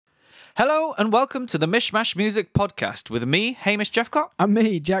Hello and welcome to the Mishmash Music Podcast with me, Hamish Jeffcott. And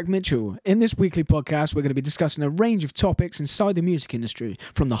me, Jack Mitchell. In this weekly podcast, we're going to be discussing a range of topics inside the music industry,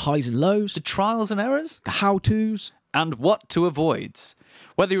 from the highs and lows, The trials and errors, the how-tos, and what to avoid.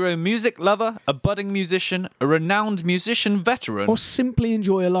 Whether you're a music lover, a budding musician, a renowned musician veteran, or simply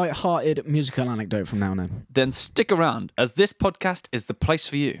enjoy a light-hearted musical anecdote from now and then. then stick around as this podcast is the place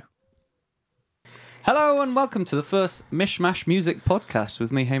for you. Hello and welcome to the first Mishmash Music Podcast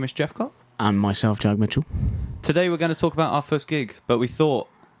with me, Hamish Jeffcott. And myself, Jack Mitchell. Today we're going to talk about our first gig, but we thought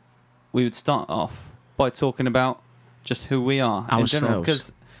we would start off by talking about just who we are in general,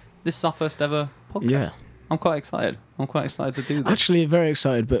 because this is our first ever podcast. Yeah. I'm quite excited. I'm quite excited to do this. Actually, very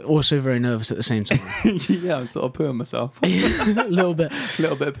excited, but also very nervous at the same time. Yeah, I'm sort of pooing myself. A little bit. A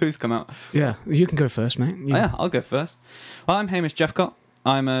little bit of poo's come out. Yeah, you can go first, mate. Yeah, I'll go first. Well, I'm Hamish Jeffcott.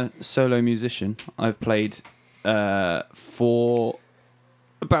 I'm a solo musician. I've played for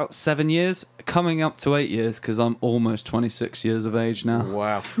about 7 years, coming up to 8 years, because I'm almost 26 years of age now.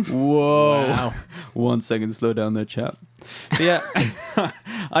 Wow. Whoa. Wow. 1 second, slow down there, chap. So yeah,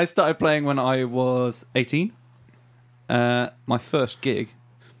 I started playing when I was 18. My first gig,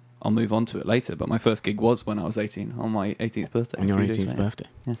 I'll move on to it later, but my first gig was when I was 18, on my 18th birthday. On your 18th birthday.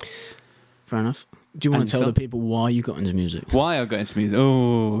 Yeah. Fair enough. Do you want to tell the people why you got into music? Why I got into music?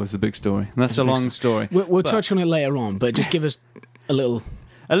 Oh, it's a big story. That's a long story. We'll touch on it later on, but just give us a little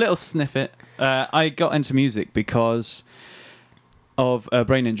snippet. I got into music because of a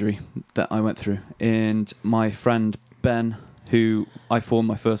brain injury that I went through. And my friend Ben, who I formed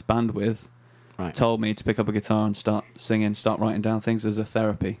my first band with, told me to pick up a guitar and start singing, start writing down things as a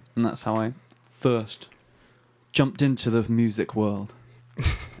therapy. And that's how I first jumped into the music world.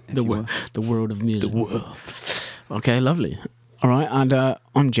 The world of music. The world. Okay, lovely. All right, and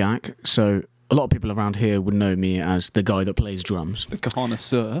I'm Jack. So a lot of people around here would know me as the guy that plays drums. The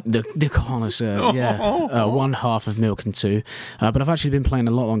connoisseur. The connoisseur, yeah. One half of Milk and Two. But I've actually been playing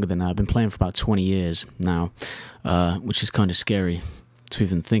a lot longer than that. I've been playing for about 20 years now, which is kind of scary to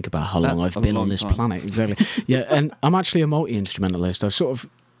even think about how long I've been on this planet. Exactly. Yeah, and I'm actually a multi-instrumentalist. I sort of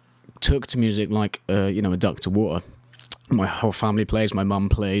took to music like, a duck to water. My whole family plays, my mum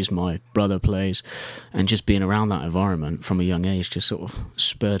plays, my brother plays, and just being around that environment from a young age just sort of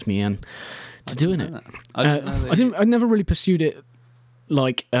spurred me in to doing it. I never really pursued it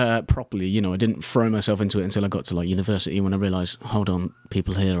like properly, I didn't throw myself into it until I got to like university when I realised, hold on,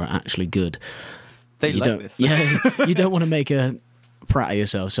 people here are actually good. They like this. Yeah, you don't want to make a prat of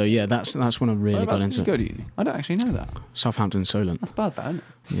yourself. So yeah, that's when I really got into it. Go to uni? I don't actually know that. Southampton, Solent. That's bad, that, isn't it?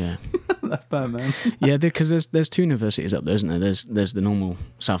 Yeah. That's bad, man. Yeah, because there's two universities up there, isn't there? There's the normal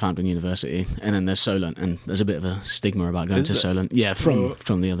Southampton University, and then there's Solent, and there's a bit of a stigma about going to Solent. Yeah,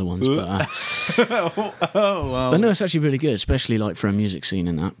 from the other ones, but wow. But no, it's actually really good, especially like for a music scene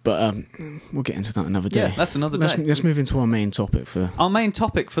and that. But we'll get into that another day. Yeah, that's another day. Let's move into our main topic for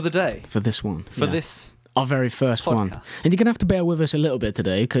the day. For this one. This. Our very first podcast. one. And you're going to have to bear with us a little bit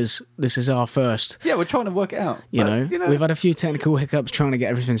today because this is our first. Yeah, we're trying to work it out. You know, we've had a few technical hiccups trying to get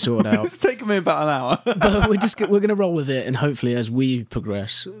everything sorted out. It's taken me about an hour. But we're going to roll with it, and hopefully as we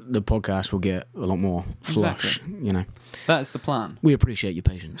progress, the podcast will get a lot more flush, Exactly. That's the plan. We appreciate your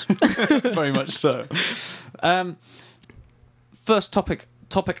patience. Very much so. First topic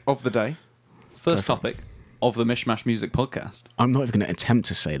of the day. First topic of the Mishmash Music Podcast. I'm not even going to attempt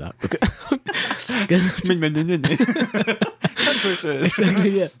to say that. Exactly,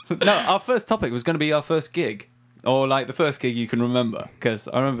 yeah. No, our first topic was going to be our first gig, or like the first gig you can remember. Because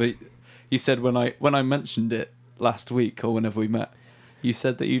I remember you said when I mentioned it last week or whenever we met, you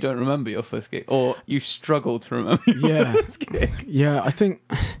said that you don't remember your first gig, or you struggled to remember your first gig. Yeah, I think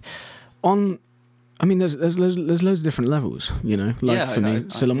there's loads of different levels, for me.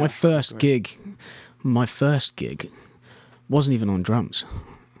 So like my first gig wasn't even on drums.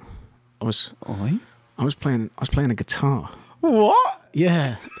 I was playing a guitar. What?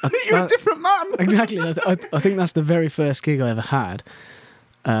 Yeah. You're a different man. Exactly. I think that's the very first gig I ever had.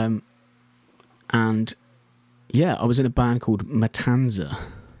 And yeah, I was in a band called Matanza.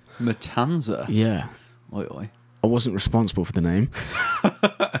 Matanza? Yeah. Oi. I wasn't responsible for the name.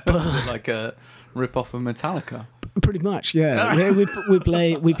 Was it like a rip-off of Metallica? Pretty much, yeah. we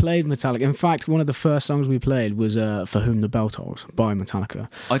played Metallica. In fact, one of the first songs we played was "For Whom the Bell Tolls" by Metallica.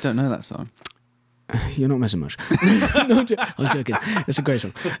 I don't know that song. You're not missing much. No, I'm joking. It's a great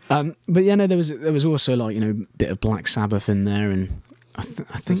song. But yeah, no, there was also like a bit of Black Sabbath in there, and I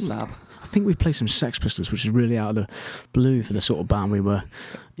think we played some Sex Pistols, which is really out of the blue for the sort of band we were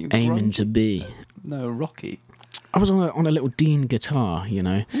aiming to be. No, Rocky. I was on a little Dean guitar, Ooh.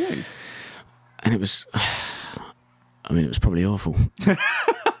 and it was. It was probably awful.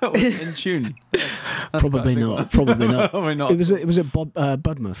 Was it in tune? Probably not. Probably not. Probably not. It was at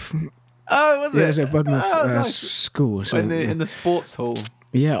Budmouth. Oh, was it? Yeah, it was at Budmouth nice. school. So, in the sports hall.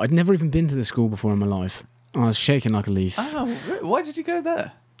 Yeah, I'd never even been to the school before in my life. I was shaking like a leaf. Oh, why did you go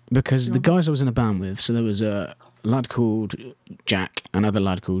there? Because the guys I was in a band with, so there was a lad called Jack, another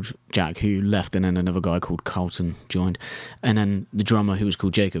lad called Jack who left, and then another guy called Carlton joined, and then the drummer who was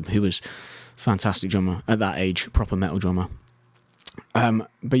called Jacob, who was a fantastic drummer at that age, proper metal drummer.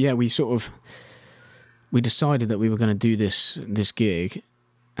 But yeah, we decided that we were going to do this gig,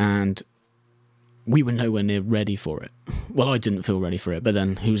 and we were nowhere near ready for it. Well, I didn't feel ready for it, but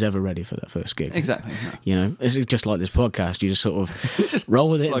then who's ever ready for that first gig? Exactly. Yeah. You know, it's just like this podcast. You just sort of just roll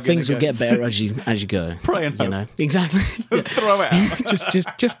with it. Things will get better as you go. Pray and hope. You know, exactly. Yeah. Throw it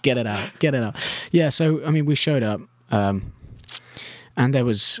out. just get it out. Get it out. Yeah. So I mean, we showed up, and there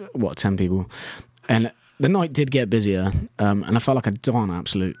was 10 people, and the night did get busier, and I felt like I'd done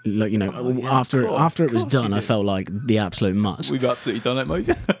absolute, like, you know, after it was done, I felt like the absolute mutts. We've absolutely done it,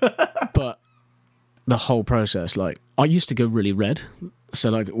 Mosey. But the whole process, like, I used to go really red.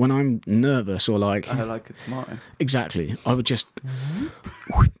 So, like, when I'm nervous or like... I like a tomato. Exactly. I would just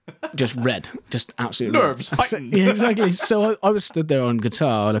red. Just absolutely nerves. Yeah, exactly. So I was stood there on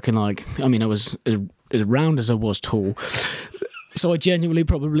guitar looking like... I mean, I was as round as I was tall. So I genuinely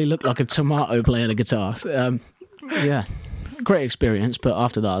probably looked like a tomato playing a guitar. Yeah. Great experience. But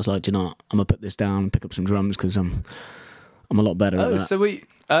after that, I was like, you know what? I'm going to put this down and pick up some drums because I'm a lot better at that.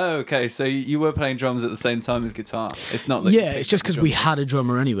 Okay, so you were playing drums at the same time as guitar. It's not that. Yeah, it's just because we had a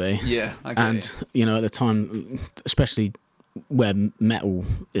drummer anyway. Yeah, I get it. You know, at the time, especially where metal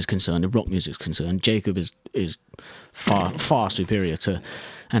is concerned, and rock music is concerned, Jacob is far superior to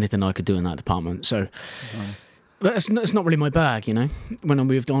anything I could do in that department. So, nice. But it's not really my bag, you know. When I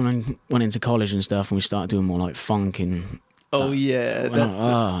moved on and went into college and stuff, and we started doing more like funk and. Oh yeah,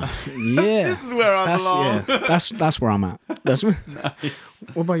 yeah. This is where I belong. Yeah, that's where I'm at. That's nice.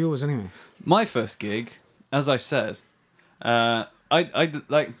 What about yours, anyway? My first gig, as I said, I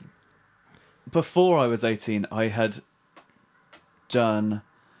like before I was 18, I had done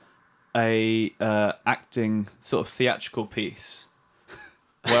a acting sort of theatrical piece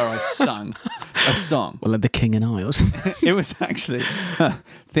where I sang a song. Well, like The King and I, or something. It was actually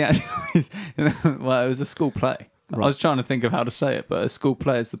theatrical piece. Well, it was a school play. Right. I was trying to think of how to say it, but a school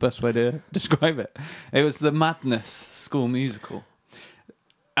play is the best way to describe it. It was the Madness school musical.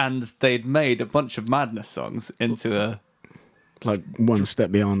 And they'd made a bunch of Madness songs into a... Like One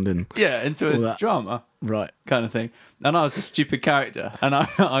Step Beyond and... Yeah, into a drama. Right. Kind of thing. And I was a stupid character. And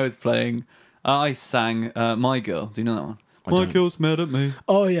I was playing... I sang My Girl. Do you know that one? My girl's mad at me.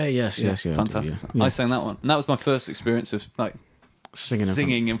 Oh, yeah, yes. Fantastic. Yeah. I sang that one. And that was my first experience of, like...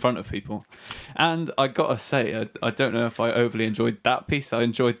 Singing in front of people. And I gotta say, I don't know if I overly enjoyed that piece. I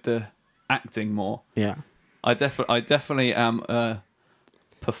enjoyed the acting more. Yeah. I definitely am a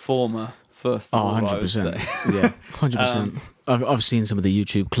performer first of all, 100%. I would say. Yeah, 100%. I've seen some of the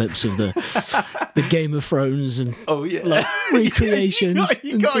YouTube clips of the Game of Thrones and like recreations.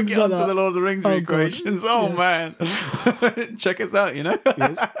 you gotta get onto like the Lord of the Rings recreations. God. Man. Check us out, you know?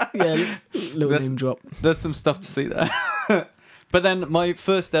 yeah, little name drop. There's some stuff to see there. But then my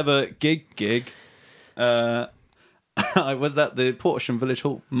first ever gig, I was at the Portsham Village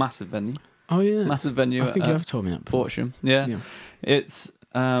Hall, massive venue. Oh yeah, massive venue. I think you have told me that before. Portsham, yeah. It's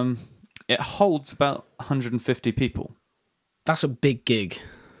it holds about 150 people. That's a big gig.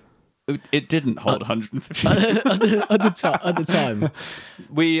 It didn't hold 150 at the time.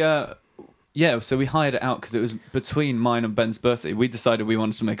 We so we hired it out because it was between mine and Ben's birthday. We decided we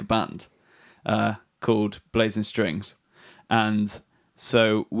wanted to make a band called Blazing Strings. And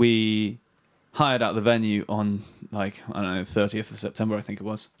so we hired out the venue on, like, I don't know, 30th of September, I think it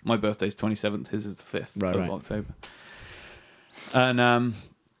was. My birthday's 27th, his is the 5th of October. And,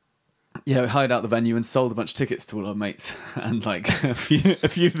 we hired out the venue and sold a bunch of tickets to all our mates. And, like, a few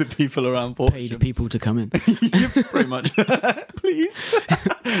of the people around Portsham. Paid people to come in. Yeah, pretty much. Please.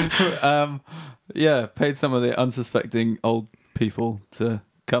 Paid some of the unsuspecting old people to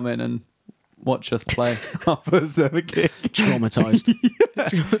come in and watch us play our first ever gig. Traumatized.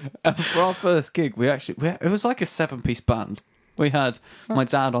 For our first gig, it was like a 7-piece band. We had my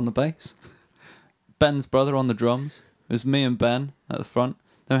dad on the bass, Ben's brother on the drums. It was me and Ben at the front.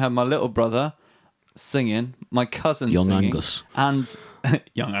 Then we had my little brother singing, my cousin Young singing, Angus. and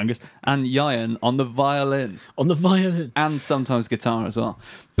Young Angus, and Yayan on the violin. On the violin. And sometimes guitar as well.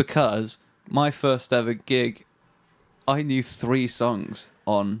 Because my first ever gig, I knew 3 songs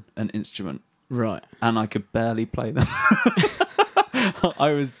on an instrument. Right. And I could barely play them.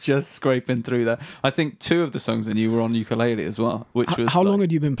 I was just scraping through that. I think 2 of the songs I knew were on ukulele as well, which was how long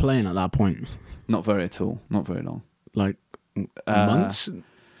had you been playing at that point? Not very at all. Not very long. Like months?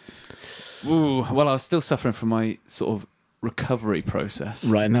 Ooh, well, I was still suffering from my sort of recovery process.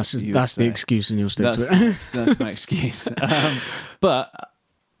 Right, and that's the excuse, and you'll stick to it. That's my excuse. But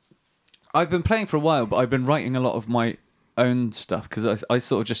I've been playing for a while, but I've been writing a lot of my own stuff because I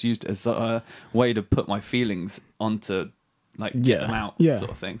sort of just used it as a way to put my feelings onto, like, get them out,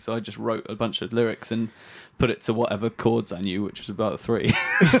 sort of thing. So I just wrote a bunch of lyrics and put it to whatever chords I knew, which was about 3.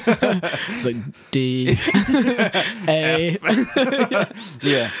 It's like D, A.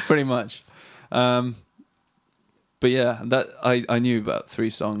 Yeah, pretty much. But yeah, that I knew about 3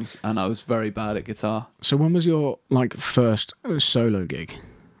 songs, and I was very bad at guitar. So when was your first solo gig?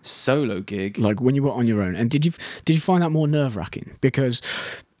 Solo gig? Like when you were on your own, and did you find that more nerve-wracking? Because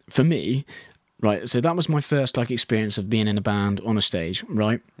for me, right, so that was my first experience of being in a band on a stage,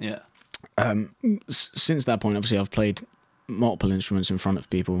 right? Yeah. Since that point, obviously, I've played multiple instruments in front of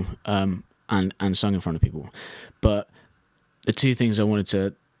people, and sung in front of people. But the 2 things I wanted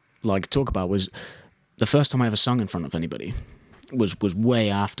to talk about was the first time I ever sung in front of anybody was way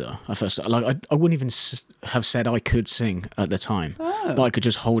after I first. I wouldn't even have said I could sing at the time, but I could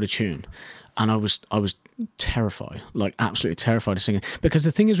just hold a tune, and I was terrified, absolutely terrified of singing. Because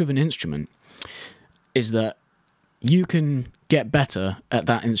the thing is with an instrument is that you can get better at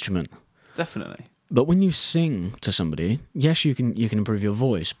that instrument. Definitely. But when you sing to somebody, yes, you can improve your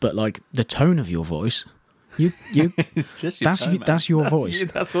voice, but the tone of your voice, you it's just your tone, man. That's your voice.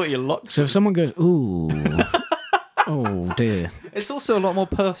 That's what you're locked. So if someone goes, ooh, oh dear, it's also a lot more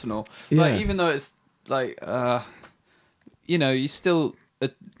personal. Yeah. Even though it's you still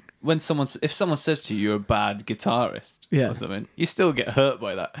if someone says to you you're a bad guitarist or something, you still get hurt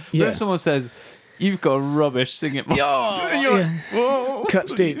by that. Yeah. But if someone says you've got a rubbish singing voice, you're like, whoa,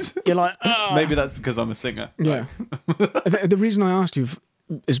 cuts deep. You're like, oh. Maybe that's because I'm a singer. Yeah. The reason I asked you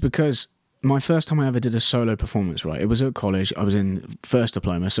is because my first time I ever did a solo performance, right? It was at college. I was in first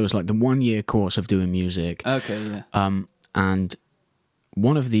diploma, so it was the 1-year course of doing music. Okay, yeah. And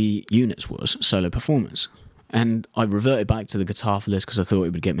one of the units was solo performance. And I reverted back to the guitar for this because I thought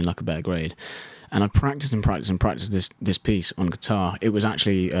it would get me a better grade. And I practiced this piece on guitar. It was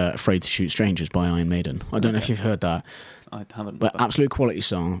actually Afraid to Shoot Strangers by Iron Maiden. I don't know if you've heard that. I haven't. But absolute quality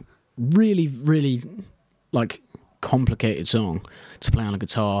song. Really, really, complicated song to play on a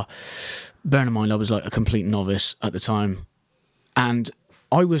guitar. Bearing in mind, I was a complete novice at the time. And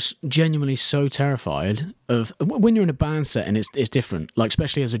I was genuinely so terrified of... When you're in a band setting, it's different.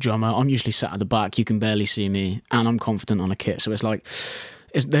 Especially as a drummer, I'm usually sat at the back. You can barely see me. And I'm confident on a kit. So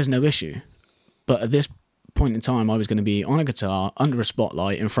there's no issue. But at this point in time, I was going to be on a guitar, under a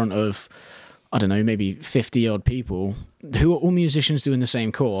spotlight, in front of, I don't know, maybe 50-odd people who are all musicians doing the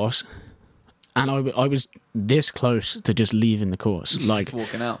same course. And I was this close to just leaving the course. Just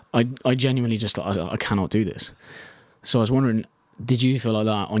walking out. I genuinely just thought, I cannot do this. So I was wondering, did you feel like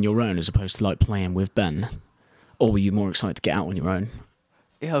that on your own as opposed to playing with Ben? Or were you more excited to get out on your own?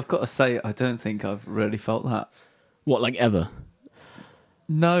 Yeah, I've got to say, I don't think I've really felt that. What, ever?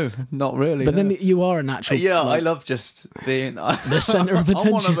 No, not really. But then you are a natural... Yeah, I love just being... the centre of attention.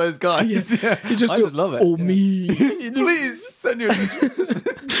 I'm one of those guys. Yeah. I just love it. Or me. Please, send your...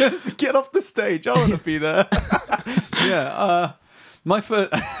 Get off the stage. I want to be there. Yeah.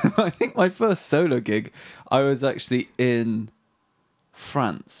 I think my first solo gig, I was actually in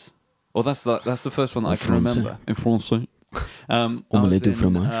France. Well, that's the first one that I can remember. In France. In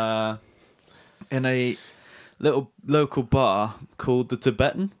a little local bar called the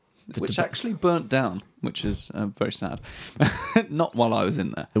Tibetan, which actually burnt down, which is very sad. Not while I was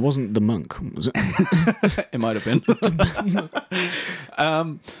in there. It wasn't the Monk, was it? It might have been.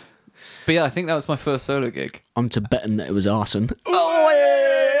 But yeah, I think that was my first solo gig. I'm Tibetan that it was arson.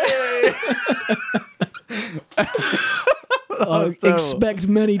 I expect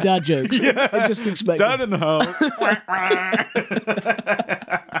many dad jokes. Yeah. I just expect Dad in the house.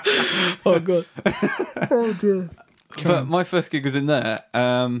 Oh god. Oh dear. But my first gig was in there,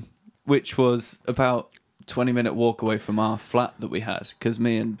 which was about 20-minute walk away from our flat that we had, because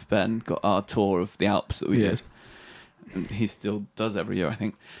me and Ben got our tour of the Alps that we did. And he still does every year, I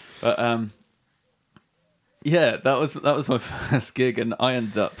think. But yeah, that was my first gig, and I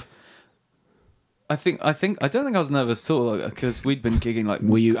ended up. I don't think I was nervous at all, because we'd been gigging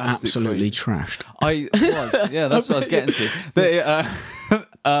Were you absolutely trashed? I was. Yeah, that's what I was getting to. But,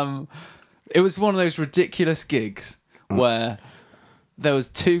 it was one of those ridiculous gigs where there was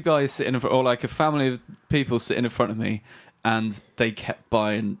 2 guys sitting in front, or a family of people sitting in front of me, and they kept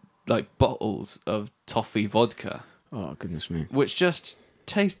buying bottles of toffee vodka. Oh, goodness me. which just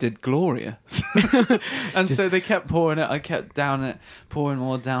tasted glorious. And so they kept pouring it. I kept down it, pouring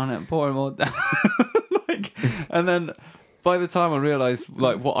more down it, pouring more down. And then by the time I realised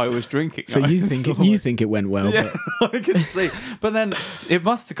like what I was drinking, So you think it went well? yeah, I can see. But then it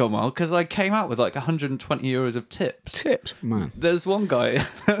must have gone well because I came out with like 120 euros of tips. Tips, man. There's one guy.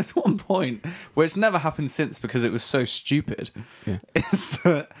 There's one point where it's never happened since because it was so stupid. Yeah. Is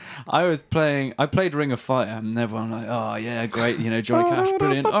that I played Ring of Fire, and everyone like, oh yeah, great, you know, Johnny Cash,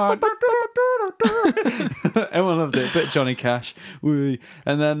 brilliant. Oh. Everyone loved it. Bit Johnny Cash, woo.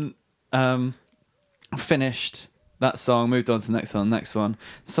 And then finished that song, moved on to the next one.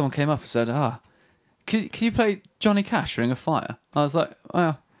 Someone came up and said, can you play Johnny Cash, Ring of Fire? I was like,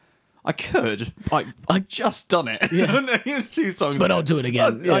 well, I could. I just done it. Yeah. It was 2 songs. But I'll do it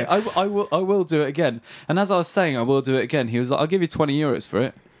again. I will do it again. And as I was saying, I will do it again. He was like, I'll give you 20 euros for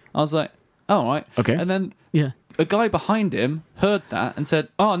it. I was like, oh, all right. Okay. And then Yeah. a guy behind him heard that and said,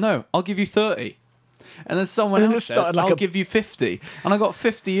 oh, no, I'll give you 30. And then someone And it else just said, started like I'll a- give you 50. And I got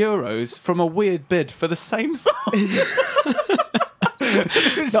 50 euros from a weird bid for the same song.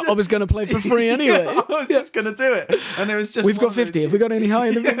 That I was going to play for free anyway. Yeah, I was just going to do it. And it was just We've one got of those 50. Have we got any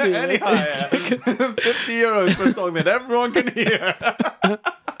higher than 50? any higher. 50 euros for a song that everyone can hear.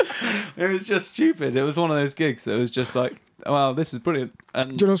 It was just stupid. It was one of those gigs that was just like, wow, this is brilliant.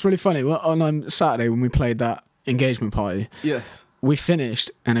 And Do you know what's really funny? Well, on Saturday when we played that engagement party, yes. we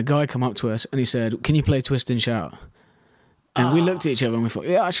finished and a guy come up to us and he said, "Can you play Twist and Shout?" And we looked at each other and we thought,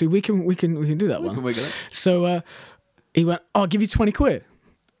 yeah, actually we can do that We one. can wiggle it. So he went, "I'll give you 20 quid."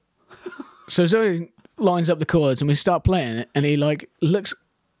 So Zoe lines up the chords and we start playing it, and he like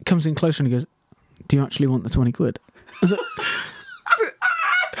comes in closer and he goes, "Do you actually want the 20 quid?" I was like,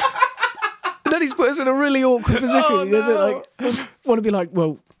 and then he's put us in a really awkward position. Oh, He goes, no. like, want to be like,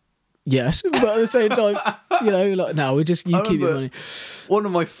 well, yes, but at the same time, you know, like, no, we just, you I keep your remember money. One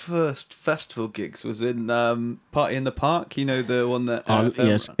of my first festival gigs was in Party in the Park. You know, the one that...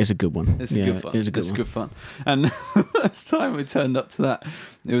 Yes, it's a good one. It's yeah, good fun. It's a good It's one. good fun. And the first time we turned up to that,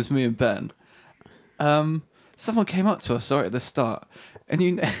 it was me and Ben. Someone came up to us right at the start, and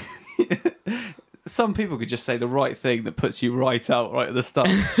you know, some people could just say the right thing that puts you right out right at the start.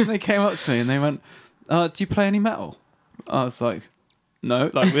 And they came up to me and they went, "Do you play any metal?" I was like,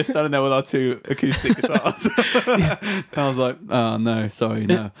 "No." Like, we're standing there with our 2 acoustic guitars. And I was like, "Oh no, sorry,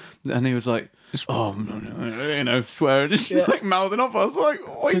 no." And he was like, "Oh no," you know, swearing, just like mouthing off. I was like,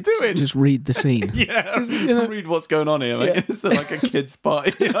 "What are you doing?" Just read the scene. Yeah, read what's going on here. Like, Yeah. it's like a kid's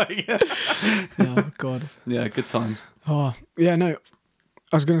party. Like, Oh, God. yeah, good times. Oh, yeah, no.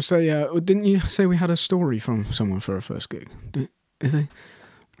 I was going to say, didn't you say we had a story from someone for our first gig? Is they?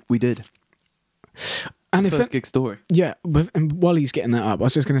 We did. And if First gig story. Yeah, but and while he's getting that up, I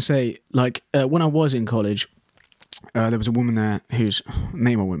was just going to say, like, when I was in college, there was a woman there whose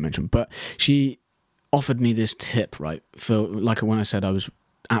name I won't mention, but she offered me this tip, right, for, like, when I said I was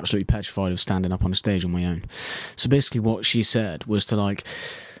absolutely petrified of standing up on a stage on my own. So basically what she said was to, like,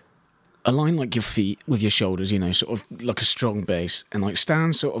 align, like, your feet with your shoulders, you know, sort of like a strong base, and, like,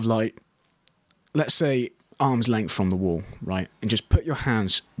 stand sort of like, let's say, arm's length from the wall, right, and just put your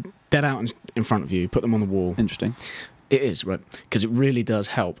hands dead out in front of you, put them on the wall. Interesting. It is, right, because it really does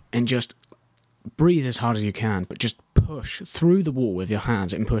help. And just breathe as hard as you can, but just push through the wall with your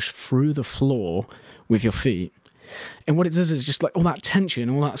hands and push through the floor with your feet. And what it does is just like all that tension,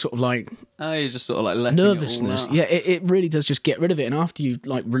 all that sort of like Oh, you're just sort of like letting nervousness. it all out. Yeah, it really does just get rid of it. And after you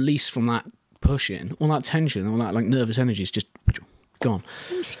like release from that pushing, all that tension, all that like nervous energy is just gone.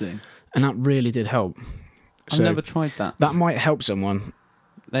 Interesting. And that really did help. I've never tried that. That might help someone.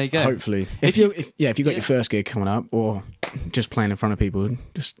 There you go. Hopefully, If if you got your first gig coming up, or just playing in front of people,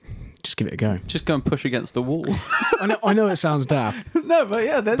 just give it a go. Just go and push against the wall. I know it sounds daft, No, but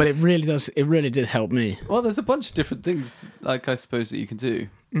yeah, but it really does. It really did help me. well, there's a bunch of different things, like I suppose, that you can do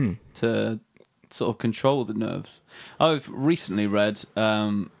to sort of control the nerves. I've recently read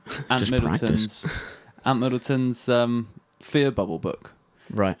Ant Just Middleton's Fear Bubble book.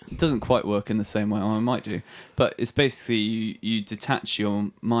 Right. It doesn't quite work in the same way, or it might do, but it's basically you detach your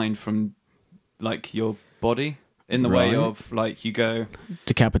mind from like your body in the way Right. of like you go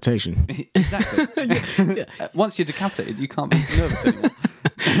Decapitation. exactly. Once you're decapitated, you can't be nervous anymore.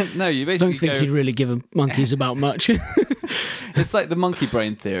 No, you basically Don't think go, you'd really give a monkeys about much. it's like the monkey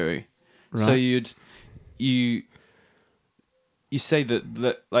brain theory. So Right. you say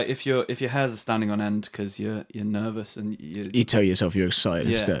that like if your hairs are standing on end because you're nervous and You tell yourself you're excited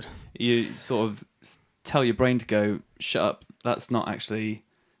Yeah. instead. you sort of tell your brain to go shut up. That's not actually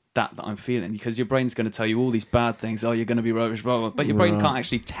that I'm feeling, because your brain's going to tell you all these bad things. Oh, you're going to be rubbish, blah, blah. But your brain Right. can't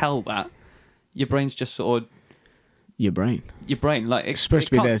actually tell that. Your brain's just sort of your brain. Your brain, like It's supposed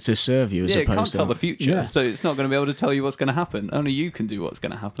to be there to serve you, as it opposed can't to tell the future, Yeah. so it's not going to be able to tell you what's going to happen. Only you can do what's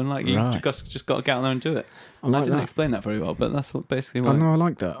going to happen. Like you've Right. just got to get out there and do it. I like didn't that. explain that very well, but that's what basically. Oh What no, I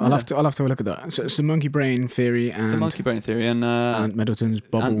like that. I'll have to have a look at that. So it's the monkey brain theory and the monkey brain theory and Ant Middleton's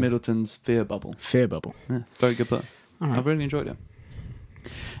bubble. Ant Middleton's fear bubble. Fear bubble. Yeah, very good book. All right. I've really enjoyed it.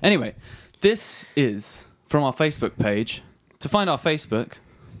 Anyway, this is from our Facebook page. To find our Facebook,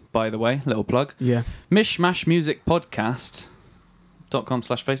 by the way, little plug, Yeah. Facebook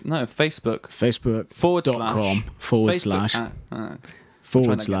Facebook forward dot slash com forward Facebook slash trying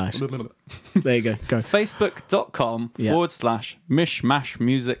forward slash. to There you go. Go. Facebook.com Yeah. forward slash Mishmash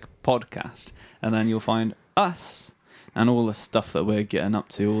Music Podcast. And then you'll find us and all the stuff that we're getting up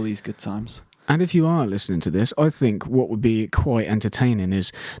to, all these good times. And if you are listening to this, I think what would be quite entertaining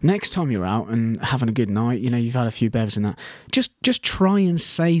is next time you're out and having a good night, you've had a few bevs and that, just try and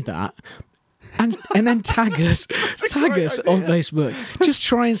say that. And then tag us on Facebook. Just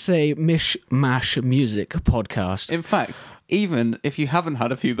try and say Mishmash Music Podcast. In fact, even if you haven't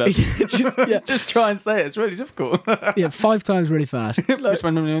had a few bevs, just try and say it. It's really difficult. Yeah, 5 times really fast. I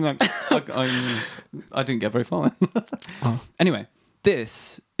didn't get very far. Oh. Anyway,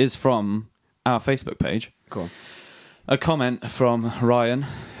 this is from our Facebook page. Cool. A comment from Ryan,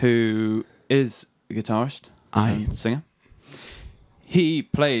 who is a guitarist and singer. He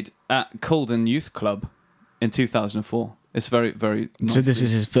played at Colden Youth Club in 2004. It's very, very nice. So this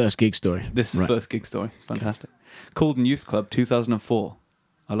is his first gig story. This is first gig story. It's fantastic. Colden Youth Club 2004.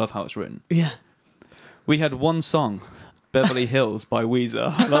 I love how it's written. Yeah. We had one song, Beverly Hills by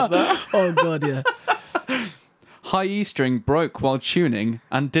Weezer. I love that. Oh, God, yeah. High E string broke while tuning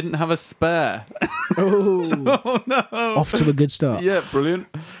and didn't have a spare. Oh, no. Off to a good start. Yeah, brilliant.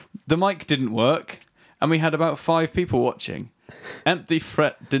 The mic didn't work, and we had about 5 people watching. Empty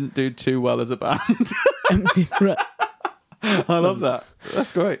Fret didn't do too well as a band. Empty fret. I love that.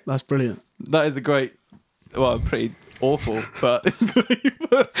 That's great. That's brilliant. That is a great, well, pretty awful, but great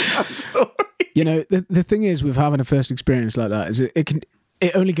first-hand story. The thing is with having a first experience like that is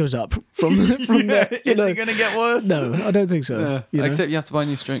it only goes up from there. Is it going to get worse? No, I don't think so. Except you have to buy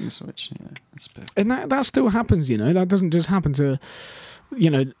new strings, which, it's a bit... And that still happens, That doesn't just happen to,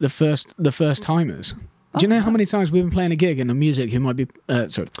 the first timers. Do you know how many times we've been playing a gig and a musician who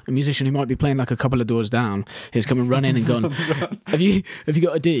might be playing like a couple of doors down has come and run in and gone, have you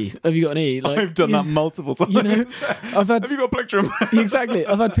got a D? Have you got an E? Like, I've done that multiple times. Have you got a plectrum? Exactly.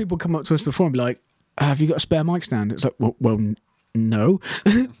 I've had people come up to us before and be like, have you got a spare mic stand? It's like, well no.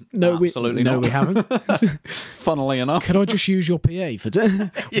 No, absolutely not. No, we haven't. Funnily enough. Could I just use your PA for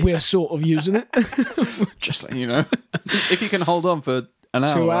We're sort of using it. Just letting you know. If you can hold on for an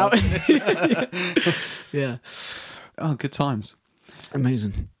hour. 2 hours. Yeah. Oh, good times.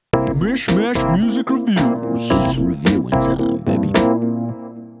 Amazing. Mishmash Music Reviews. It's reviewing time, baby.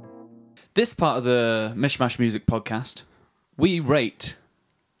 This part of the Mishmash Music Podcast, we rate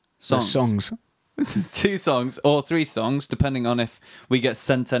songs. 2 songs or 3 songs, depending on if we get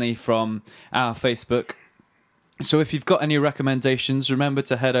sent any from our Facebook. So if you've got any recommendations, remember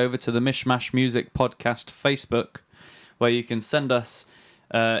to head over to the Mishmash Music Podcast Facebook, where you can send us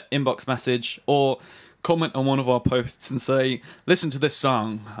inbox message or comment on one of our posts and say, listen to this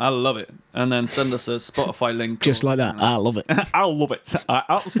song, I love it, and then send us a Spotify link. Just like that. I love it. I love it. I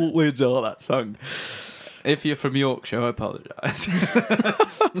absolutely adore that song. If you're from Yorkshire, I apologise.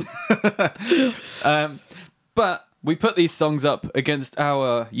 But we put these songs up against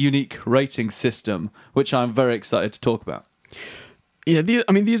our unique rating system, which I'm very excited to talk about. Yeah,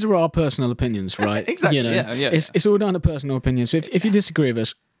 these are our personal opinions, right? Exactly. Yeah. It's all down to personal opinions. So if you disagree with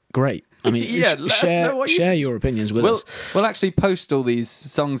us, great. I mean, let us know what share your opinions with us. We'll actually post all these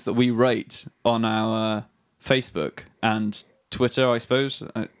songs that we rate on our Facebook and Twitter, I suppose,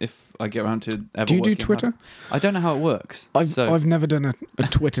 if I get around to ever. Do you do working Twitter? hard. I don't know how it works. I've never done a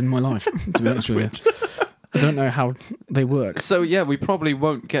twit in my life, to be honest with you. I don't know how they work. So yeah, we probably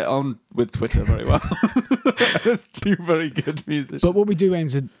won't get on with Twitter very well. There's 2 very good musicians. But what we do aim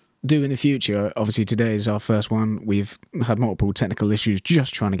to do in the future, obviously today is our first one. We've had multiple technical issues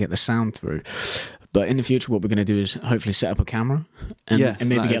just trying to get the sound through. But in the future, what we're going to do is hopefully set up a camera and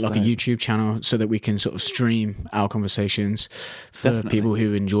maybe get like a YouTube channel so that we can sort of stream our conversations for people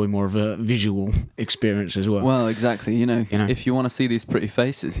who enjoy more of a visual experience as well. Well, exactly. If you want to see these pretty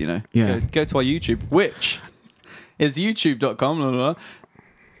faces, go to our YouTube, which is youtube.com.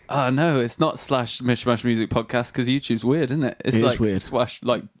 No, it's not /Mishmash Music Podcast because YouTube's weird, isn't it? It's it like is weird.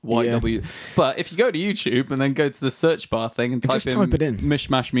 /YW. Yeah. But if you go to YouTube and then go to the search bar thing and type it in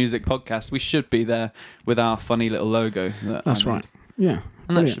Mishmash Music Podcast, we should be there with our funny little logo. That's right. Yeah.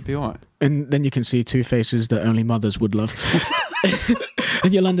 And that should be all right. And then you can see two faces that only mothers would love.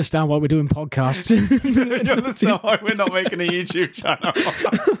 And you'll understand why we're doing podcasts. You understand why we're not making a YouTube channel?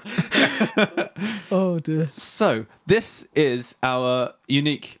 Oh, dear. So, this is our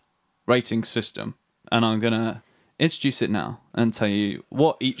unique rating system, and I'm going to introduce it now and tell you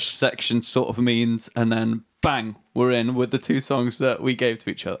what each section sort of means, and then bang, we're in with the two songs that we gave to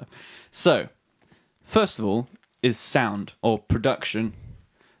each other. So, first of all is sound or production.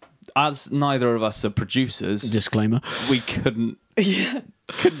 As neither of us are producers, Disclaimer. we couldn't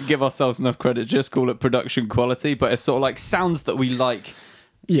give ourselves enough credit, just call it production quality, but it's sort of like sounds that we like.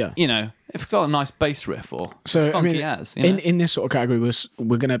 Yeah. You know, if it's got a nice bass riff or So, it's I funky mean, as, you know? in this sort of category,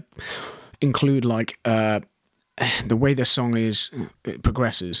 we're going to include, like, the way the song it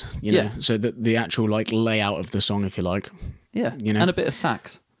progresses, you know? Yeah. So the actual, like, layout of the song, if you like. Yeah, you know? and a bit of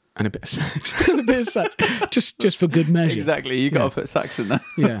sax. And a bit of sax. And a bit of sax. Just for good measure. Exactly, you got to put sax in there.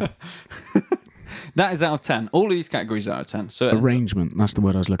 Yeah. That is out of 10. All of these categories are out of 10. So Arrangement. That's the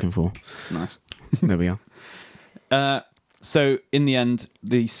word I was looking for. nice. There we are. So in the end,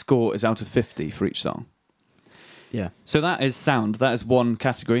 the score is out of 50 for each song. Yeah. So that is sound. That is one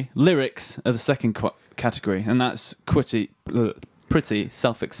category. Lyrics are the second category, and that's pretty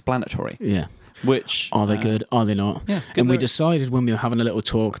self-explanatory. Yeah. Which Are they good? Are they not? Yeah, good and we lyrics. decided when we were having a little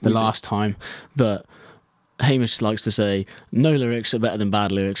talk last time that Hamish likes to say no lyrics are better than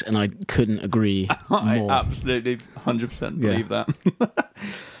bad lyrics, and I couldn't agree I more. absolutely 100% believe that.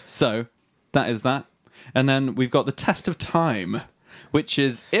 So that is that. And then we've got the test of time, which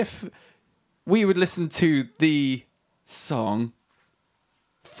is if we would listen to the song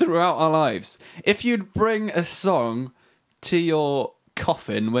throughout our lives. If you'd bring a song to your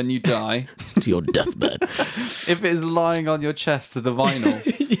coffin when you die, To your deathbed. if it is lying on your chest to the vinyl,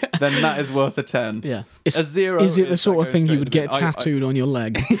 then that is worth a 10. Yeah. A 0 Is it the is sort that of goes thing straight you would to the get bin. tattooed on your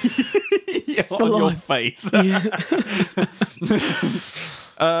leg? Yeah, on your life. face. Yeah.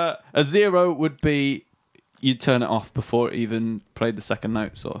 A 0 would be you'd turn it off before it even played the second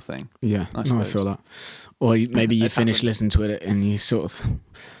note, sort of thing. Yeah. I I suppose. feel that. Or maybe you It's finish happened. listening to it and you sort of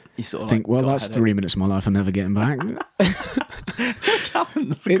You sort of think, like, well, got a that's headache. 3 minutes of my life I'm never getting back. Which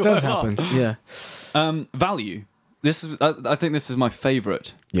happens. It does quite a lot. happen. Yeah. Value. This is. I think this is my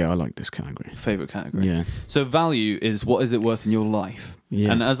favourite Yeah, I like this category. category. Yeah. So value is what is it worth in your life?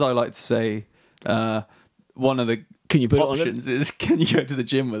 Yeah. And as I like to say, one of the Can you put it on options is can you go to the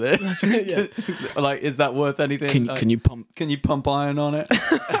gym with it? That's it, yeah. Like, is that worth anything? Can you pump? Can you pump iron on it?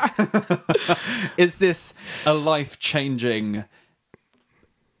 Is this a life-changing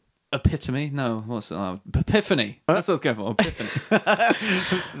epitome? No, what's it? Epiphany. That's what I was going for. Epiphany.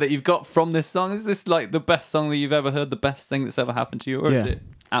 That you've got from this song. Is this like the best song that you've ever heard? The best thing that's ever happened to you, or is Yeah. it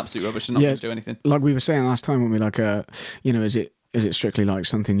absolute rubbish and not going to do anything? Like we were saying last time when we is it strictly like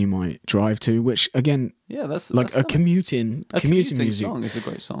something you might drive to? Which again, Yeah, that's like that's a commuting music song is a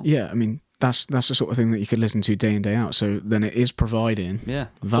great song. Yeah, I mean that's the sort of thing that you could listen to day in day out. So then it is providing. Yeah,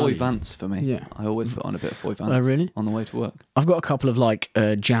 value. Foy Vance for me. Yeah. I always put on a bit of Foy Vance. Oh, really? On the way to work. I've got a couple of like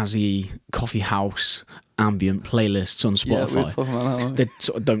jazzy coffee house ambient playlists on Yeah, we were Spotify. talking about that, weren't we? That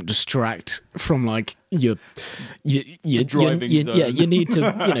sort of don't distract from like your driving zone. Yeah, you need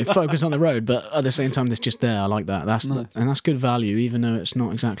to focus on the road, but at the same time, it's just there. I like that. Nice. And that's good value, even though it's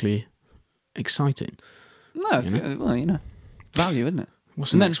not exactly exciting. No, it's, well, value, isn't it?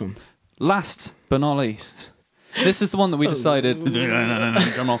 What's the And next then- one? Last but not least, this is the one that we decided. No,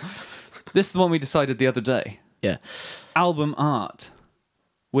 drum roll. This is the one we decided the other day. Yeah, Album art,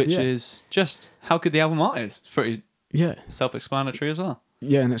 which Yeah. is just how good the album art is. It's pretty yeah, self-explanatory as well.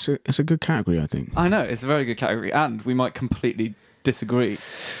 yeah, and it's a good category, I think. I know it's a very good category, and we might completely disagree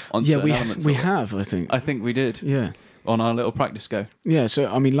on Yeah, certain elements. we of it. have, I think. I think we did Yeah. on our little practice go. Yeah, so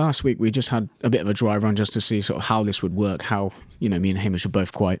I mean, last week we just had a bit of a dry run just to see sort of how this would work. How me and Hamish are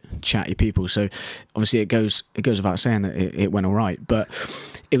both quite chatty people, so obviously it goes without saying that it went all right. But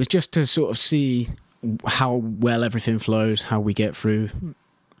it was just to sort of see how well everything flows, how we get through,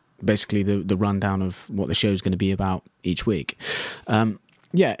 basically the rundown of what the show's going to be about each week.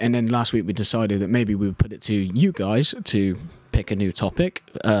 Yeah, and then last week we decided that maybe we would put it to you guys to pick a new topic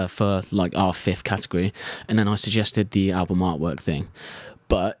for like our fifth category, and then I suggested the album artwork thing.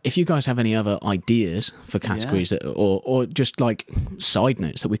 But if you guys have any other ideas for categories that, or just like side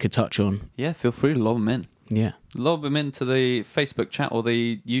notes that we could touch on, Yeah, feel free to lob them in. yeah, Lob them into the Facebook chat or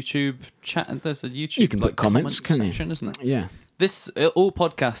the YouTube chat. There's a YouTube You can put comments, can't you? section, isn't it? yeah, All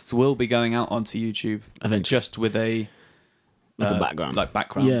podcasts will be going out onto YouTube Eventually. just with a like a background. like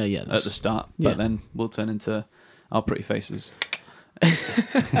background Yeah, yeah, at that's- the start. yeah. But then we'll turn into our pretty faces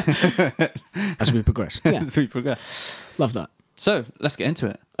as we progress. Yeah, as we progress. love that. So let's get into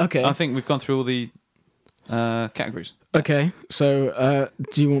it. Okay. I think we've gone through all the categories. Okay, so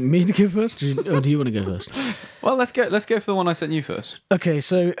do you want me to go first, or do you want to go first? Well, let's go for the one I sent you first. Okay,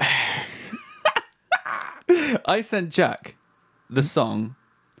 so I sent Jack the song.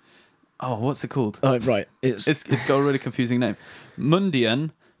 Oh, what's it called? right, it's got a really confusing name.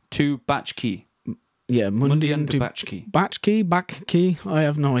 Mundian to Bachki. yeah, Mundian to to Bachki. Bachki. I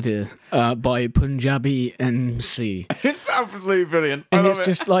have no idea. By Punjabi MC, It's absolutely brilliant. and it's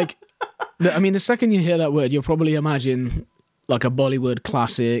just like, I mean, the second you hear that word, you'll probably imagine like a Bollywood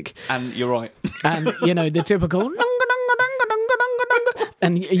classic, And you're right. and the typical.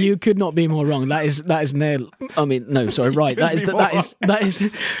 And you could not be more wrong. That is nail. I mean, no, sorry, right. That is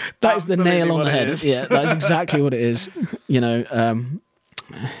the nail on the head. Yeah, that's exactly what it is.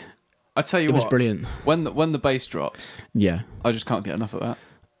 I tell you it what, was brilliant. When the bass drops, Yeah, I just can't get enough of that.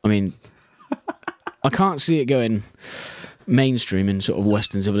 I mean, I can't see it going mainstream in sort of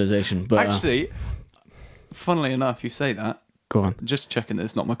Western civilization. But Actually, funnily enough, you say that. go on. Just checking that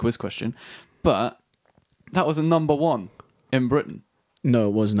it's not my quiz question, but that was a number 1 in Britain. No,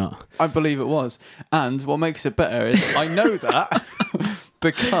 it was not. I believe it was. And what makes it better is I know that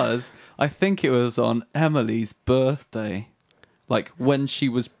because I think it was on Emily's birthday. Like when she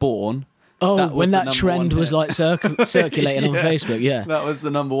was born. Oh, that was when the that number trend 1 was hit. like circulating on Yeah. Facebook. Yeah. That was the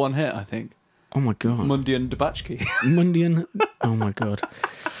number 1 hit, I think. Oh my god. Mundian Debachki. Mundian. Oh my god.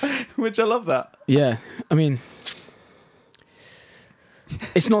 Which I love that. Yeah. I mean,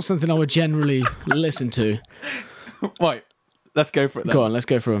 it's not something I would generally listen to. Right. Let's go for it then. Go on, let's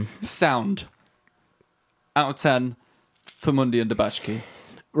go for them. Sound. Out of 10 for Mundian Debachki.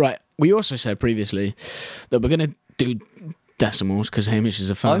 Right. We also said previously that we're going to do decimals because Hamish is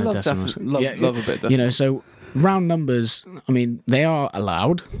a fan of decimals. Love a bit of decimals. So round numbers, I mean, they are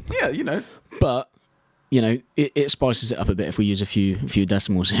allowed, Yeah, but, it spices it up a bit if we use a few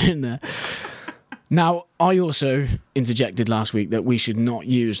decimals here and there. Now, I also interjected last week that we should not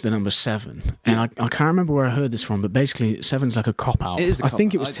use the number 7. And I can't remember where I heard this from, but basically 7's like a cop-out. It is a I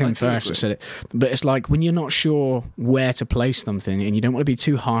think it cop-out. was Tim I do Ferriss that agree. said it. But it's like when you're not sure where to place something and you don't want to be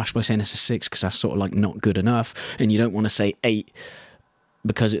too harsh by saying it's a 6 because that's sort of like not good enough. And you don't want to say 8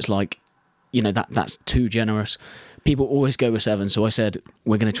 because it's like, that's too generous. People always go with 7. So I said,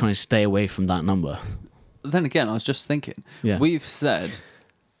 we're going to try and stay away from that number. Then again, I was just thinking. Yeah. We've said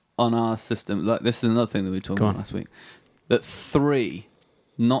on our system, like this is another thing that we talked Go about on. last week, that 3,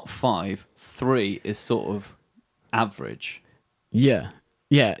 not 5, 3 is sort of average. Yeah.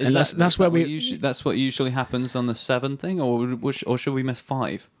 Yeah. Is And that- that's is where that we... what that's what usually happens on the 7 thing, or should we miss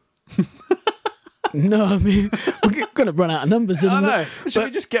 5? No, I mean, we're going to run out of numbers. I know. Should but-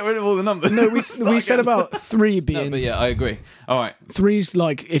 we just get rid of all the numbers? No, we Start said again? about 3 No, being... but yeah, I agree. All right. 3's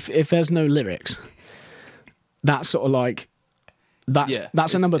like, if there's no lyrics, that's sort of like... That's Yeah,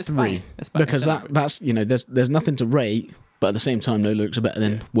 a number it's 3. bang. It's bang. Because It's an average. that's, there's nothing to rate, but at the same time, no lyrics are better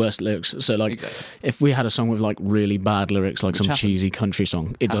than worse lyrics. So, like, Exactly. if we had a song with, like, really bad lyrics, like some happens. cheesy country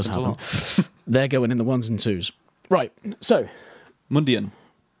song, it does Happens a happen. They're going in the 1s and 2s. Right, so, Mundian.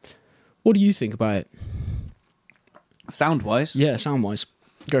 what do you think about it? Sound-wise, Yeah, sound-wise.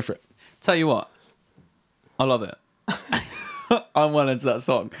 Go for it. tell you what, I love it. I'm well into that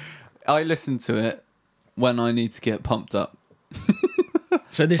song. I listen to it when I need to get pumped up.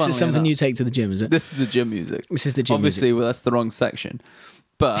 So this Funnily is something enough. you take to the gym, is it? This is the gym music. This is the gym Obviously, music. well, that's the wrong section.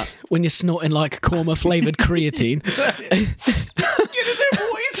 But When you're snorting like korma-flavoured creatine. get in there,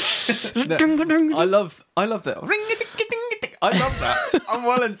 boys. No, I love that. I love that. I'm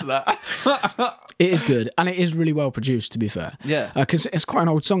well into that. It is good, and it is really well produced, to be fair. Yeah. Because it's quite an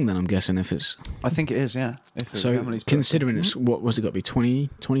old song then, I'm guessing, if it's... I think it is. Yeah. If it was So, Emily's birthday. considering it's... What was it got to be? 20?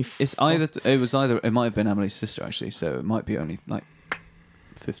 It's either it might have been Emily's sister actually, so it might be only like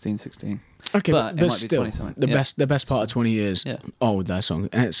 15, 16. Okay, but it but might be still, 20 something. the Yeah. best part of 20 years Yeah. old, that song.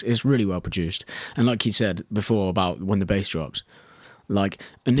 And it's really well produced. And like you said before about when the bass drops, like,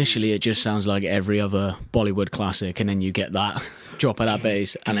 initially it just sounds like every other Bollywood classic, and then you get that drop of that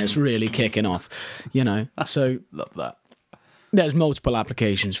bass, and it's really kicking off, So Love that. there's multiple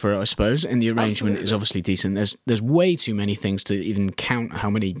applications for it, I suppose, and the arrangement is Absolutely. obviously decent. There's way too many things to even count how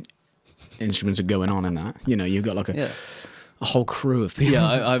many instruments are going on in that. You've got like a whole crew of people.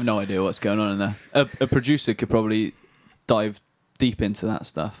 Yeah, I have no idea what's going on in there. A producer could probably dive deep into that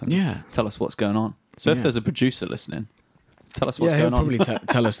stuff and Yeah. tell us what's going on. So if Yeah. there's a producer listening, tell us what's Yeah, he'll going on. probably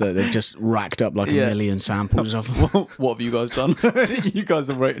tell us that they've just racked up like a Yeah. million samples of. What have you guys done? You guys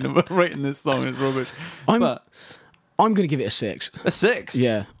are rating this song as rubbish. But I'm going to give it a 6. a 6.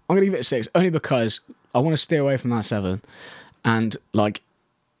 Yeah, I'm going to give it a 6 only because I want to stay away from that 7, and like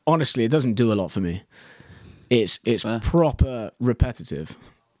honestly, it doesn't do a lot for me. It's fair. proper repetitive.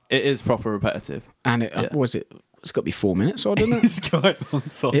 It is proper repetitive. And it's got to be 4 minutes, or doesn't it? It's quite a long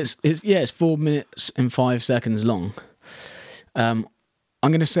song. It's 4 minutes and 5 seconds long. I'm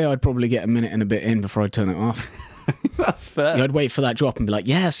going to say I'd probably get a minute and a bit in before I turn it off. That's fair. Yeah, I'd wait for that drop and be like,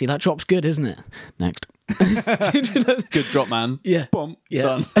 yeah, see, that drop's good, isn't it? Next. Good drop, man. Yeah. Boom. Yeah.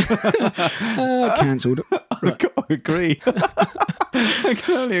 Done. Cancelled. Right. I agree. I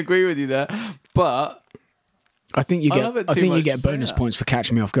can only agree with you there. But I think you love it get. I too think you much get to say bonus that. points for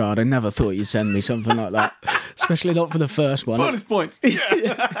catching me off guard. I never thought you'd send me something like that, especially not for the first one. bonus points.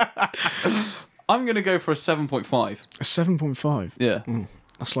 I'm going to go for a 7.5. A 7.5. Yeah.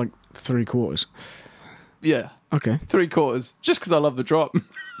 That's like 3/4. Yeah. Okay. 3/4. Just because I love the drop.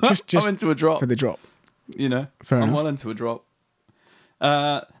 Just I'm into a drop. for the drop. You know. Fair I'm enough. well into a drop.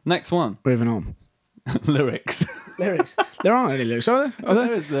 Next one. Moving on. Lyrics. Lyrics. There aren't any lyrics, are there? Are there?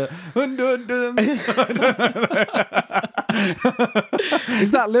 There is the...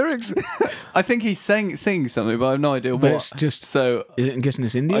 Is that lyrics? I think he's singing something, but I have no idea But what. it's just. So I'm guessing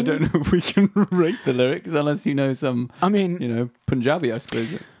it's Indian. I don't know if we can rate the lyrics unless you know some, I mean, you know, Punjabi, I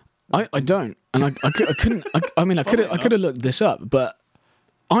suppose. I don't, and I couldn't. I could have looked this up, but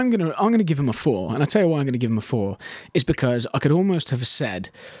I'm gonna give him a 4. And I tell you why I'm gonna give him a 4 is because I could almost have said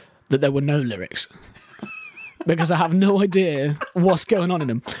that there were no lyrics because I have no idea what's going on in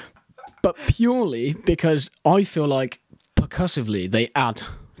them, but purely because I feel like percussively they add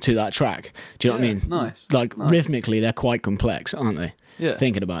to that track. Do you know what I mean? Nice. Like rhythmically, they're quite complex, aren't they? Yeah.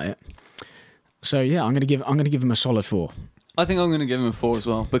 Thinking about it. So yeah, I'm gonna give him a solid 4. I think I'm going to give him a 4 as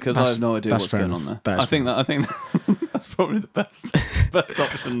well because I have no idea that's what's fair going enough. on there. I think that's probably the best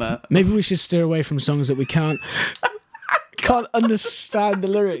option there. Maybe we should steer away from songs that we can't understand the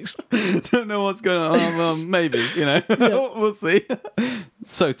lyrics. Don't know what's going on. Maybe, you know. We'll see.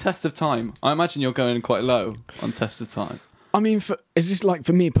 So, Test of Time. I imagine you're going quite low on Test of Time. I mean, is this like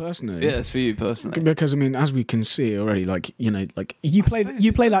for me personally? Yeah, it's for you personally. Because I mean, as we can see already, like you know, like you play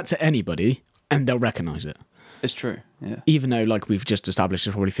that to anybody and they'll recognise it. It's true. Yeah. Even though, like we've just established,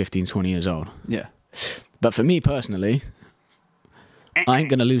 it's probably 15, 20 years old. Yeah. But for me personally, I ain't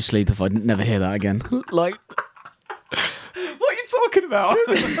gonna lose sleep if I never hear that again. Like, What are you talking about?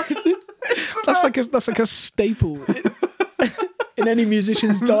 that's like a staple in any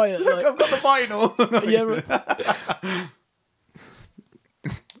musician's diet. Like, I've got the vinyl.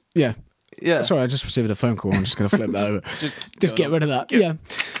 yeah, yeah. Yeah. Sorry, I just received a phone call. I'm just gonna flip that over. Just get rid of that. Yeah. Yeah.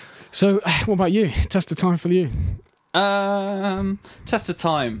 So, what about you? Test of Time for you. Test of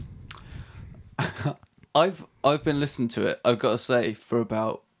Time. I've been listening to it, I've got to say, for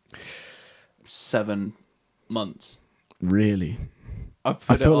about 7 months. Really? I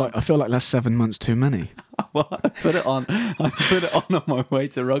I feel like that's 7 months too many. Well, I put it on my way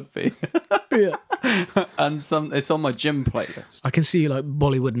to rugby. Yeah. And it's on my gym playlist. I can see you like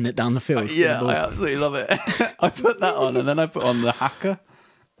Bollywooding it down the field. Yeah, I absolutely love it. I put that on and then I put on the Haka,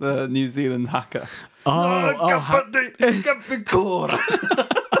 the New Zealand Haka.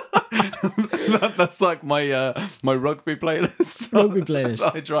 That's like my rugby playlist. Rugby playlist.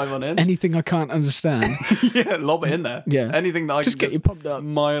 that I drive on in. Anything I can't understand. Yeah, lob it in there. Yeah. Anything that I Just can get you pumped up.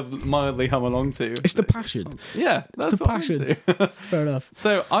 mildly hum along to. It's the passion. Yeah, that's the what I'm passion. into. Fair enough.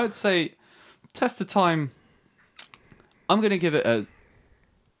 So I would say, Test of Time. I'm going to give it a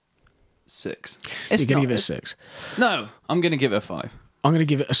 6. You're going to give it a 6. No, I'm going to give it a 5. I'm going to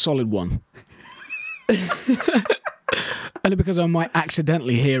give it a solid 1. Only because I might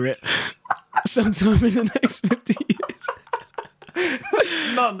accidentally hear it sometime in the next 50 years.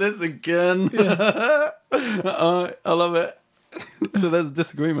 Not this again. Yeah. I love it. So there's a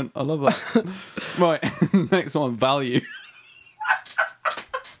disagreement. I love that. Right, next one, Value.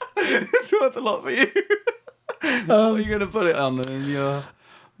 It's worth a lot for you. What are you going to put it on in your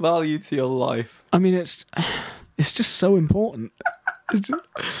value to your life? I mean, it's just so important.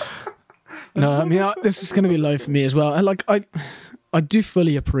 No, I mean, this is going to be low for me as well. I do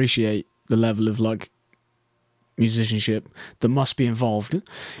fully appreciate the level of like musicianship that must be involved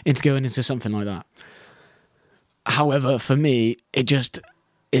into going into something like that. However, for me, it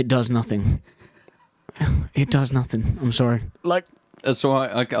does nothing. It does nothing. I'm sorry. Like, that's all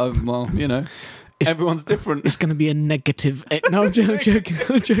right. Well, you know, everyone's different. it's going to be a negative. No, I'm joking.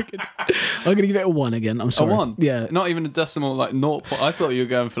 I'm going to give it a 1 again. I'm sorry. A 1? Yeah. Not even a decimal, like 0. I thought you were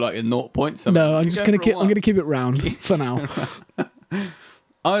going for like a 0 point something. No, I'm just going to keep it round for now.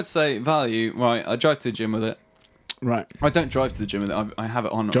 I would say value. Right, I drive to the gym with it. Right. I don't drive to the gym with it. I have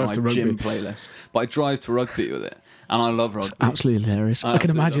it on Drive my to rugby. gym playlist, but I drive to rugby with it. And I love rugby. Absolutely hilarious. I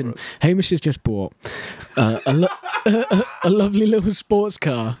can absolutely imagine love Hamish has just bought a lovely little sports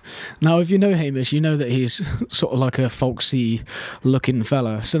car. Now, if you know Hamish, you know that he's sort of like a folksy looking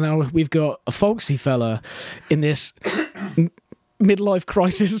fella. So now we've got a folksy fella in this midlife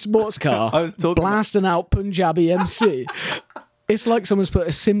crisis sports car I was talking blasting out Punjabi MC. It's like someone's put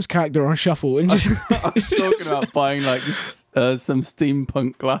a Sims character on shuffle and just... I was talking about buying like some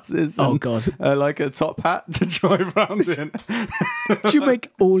steampunk glasses. And, Oh, God. like a top hat to drive around in. Do you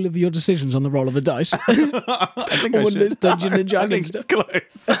make all of your decisions on the roll of the dice? I think Or I one of should. those Dungeon and I Dragons think stuff?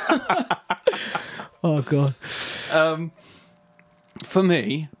 it's close. Oh, God. For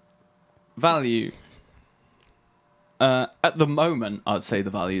me, value. At the moment, I'd say the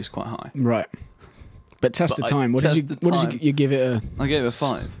value is quite high. Right. But test But of time. What did time. you give it a... I gave it a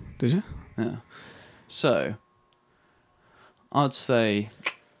 5. Did you? Yeah. So, I'd say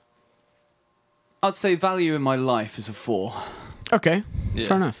value in my life is a 4. Okay. Yeah.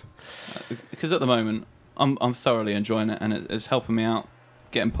 Fair enough. Because at the moment, I'm thoroughly enjoying it, and it's helping me out,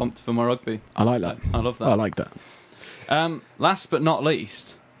 getting pumped for my rugby. I like So, that. I love that. I like that. Last but not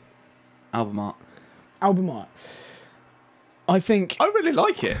least, album art. Album art. I think... I really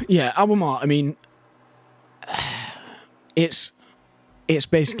like it. Yeah, album art, I mean... It's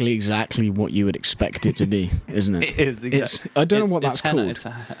basically exactly what you would expect it to be, isn't it? It is. Exactly. I don't know what that's henna. called. It's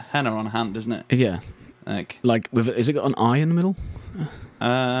a henna on a hand, isn't it? Yeah. Like, With is it got an eye in the middle?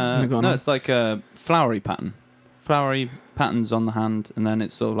 Hasn't it got an no, eye? it's like a flowery pattern. Flowery patterns on the hand, and then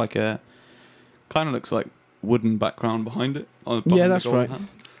it's sort of like a kind of looks like wooden background behind it. Yeah, that's right. Hand.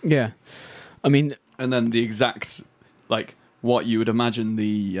 Yeah. I mean, And then the exact like what you would imagine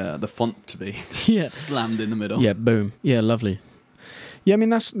the font to be yeah. slammed in the middle. Yeah, boom. Yeah, lovely. Yeah, I mean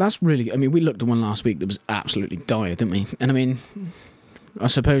that's really. I mean, we looked at one last week that was absolutely dire, didn't we? And I mean, I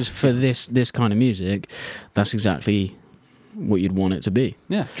suppose for this kind of music, that's exactly what you'd want it to be.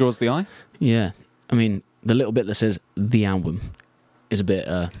 Yeah, draws the eye. Yeah, I mean, the little bit that says the album is a bit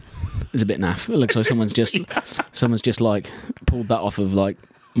naff. It looks like someone's just like pulled that off of like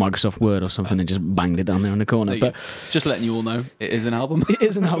Microsoft Word or something and just banged it down there in the corner. But Just letting you all know, it is an album. it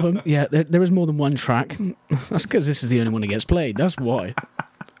is an album. Yeah, there is more than one track. That's because this is the only one that gets played. That's why.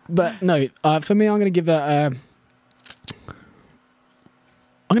 But no, for me, I'm going to give that.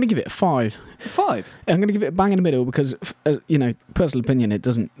 I'm going to give it a 5. 5. I'm going to give it a bang in the middle because, personal opinion, it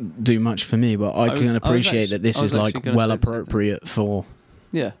doesn't do much for me. But I can appreciate that this is like well appropriate for.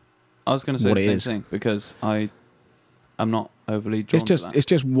 Yeah, I was going to say what the it same is. thing because I'm not overly drawn to that. It's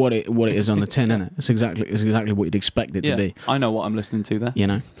just what it is on the tin, isn't it? It's exactly what you'd expect it to be. I know what I'm listening to there. You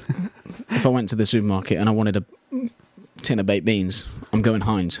know, if I went to the supermarket and I wanted a tin of baked beans, I'm going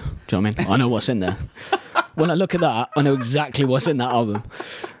Heinz. Do you know what I mean? I know what's in there. When I look at that, I know exactly what's in that album.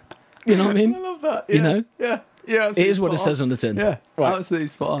 You know what I mean? I love that. Yeah. You know? Yeah. Yeah. It is what it says on the tin. Yeah. Right. Absolutely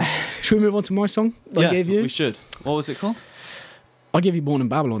spot on. Should we move on to my song that I gave you? We should. What was it called? I gave you Born in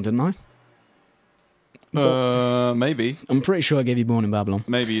Babylon, didn't I? Maybe. I'm pretty sure I gave you Born in Babylon.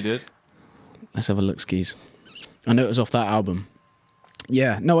 Maybe you did. Let's have a look, skis. I know it was off that album.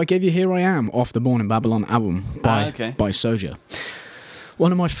 Yeah, no, I gave you Here I Am off the Born in Babylon album by Soja.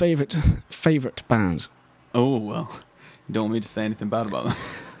 One of my favourite bands. Oh, well. You don't want me to say anything bad about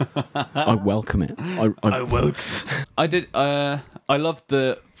them. I welcome it. I welcome it. I did. I loved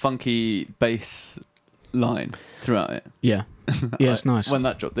the funky bass line throughout it. Yeah. Yeah, it's nice. When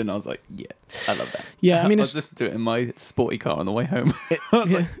that dropped in, I was like, yeah, I love that. Yeah, I mean, I was listening to it in my sporty car on the way home.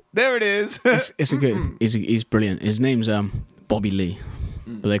 yeah, There it is. it's a good. He's brilliant. His name's Bobby Lee,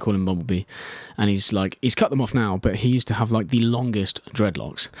 but they call him Bumblebee, and he's cut them off now. But he used to have like the longest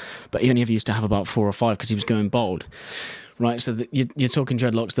dreadlocks, but he only ever used to have about 4 or 5 because he was going bald, right? So you're talking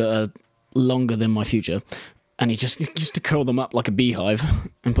dreadlocks that are longer than my future, and he just used to curl them up like a beehive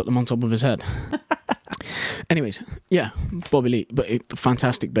and put them on top of his head. Anyways, yeah, Bobby Lee, but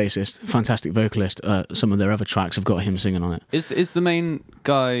fantastic bassist, fantastic vocalist. Some of their other tracks have got him singing on it. Is the main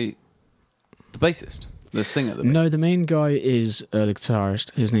guy the bassist? The singer? The bassist? No, the main guy is the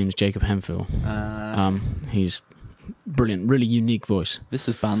guitarist. His name's Jacob Hemphill. He's brilliant, really unique voice. This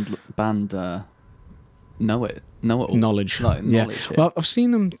is band know it all. Knowledge. Like, Yeah. knowledge here. Well, I've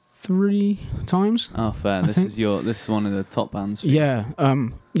seen them 3 times. Oh, fair. This is one of the top bands. Yeah.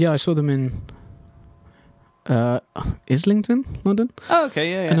 I saw them in Islington, London. Oh,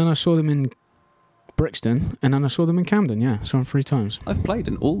 okay, yeah. And then I saw them in Brixton, and then I saw them in Camden. Yeah, saw them 3 times. I've played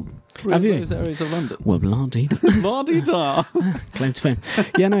in all 3 Have of you? those areas of London. Well, bloody La-di-da. claim to fame.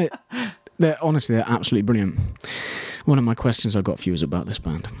 Yeah, no, they're absolutely brilliant. One of my questions I got for you is about this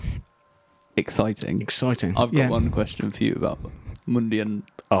band. Exciting. Exciting. I've got one question for you about Mundi and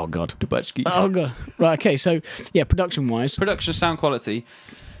Oh god. Dubachki. Oh god. Right. Okay. So yeah, production wise. Production, sound quality.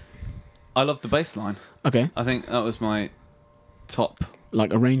 I love the bass line. Okay. I think that was my top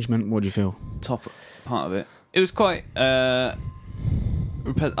Like arrangement. What do you feel? part of it. It was quite. I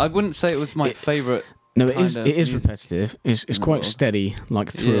wouldn't say it was my favourite. No, it is. kind It of is music repetitive. It's in the quite world. steady, like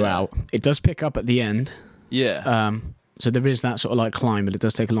throughout. It does pick up at the end. Yeah. So there is that sort of like climb, but it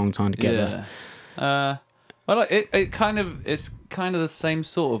does take a long time to get there. I like it. It's kind of the same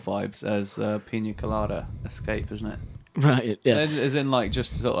sort of vibes as Pina Colada Escape, isn't it? Right. Yeah. As in, like,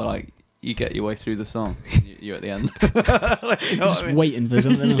 just sort of like you get your way through the song, and you're at the end. Like, you know Just what I mean? waiting for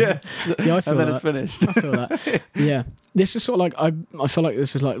something. Yes. Yeah, I feel And then that. it's finished. I feel that. Yeah. This is sort of like I feel like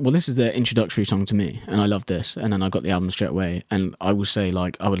this is like, well, this is the introductory song to me, and I love this, and then I got the album straight away, and I will say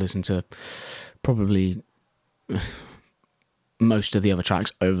like I would listen to probably most of the other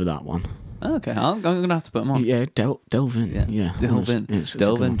tracks over that one. Okay, I'm gonna have to put them on. Yeah, delve in. Yeah, delve in. It's a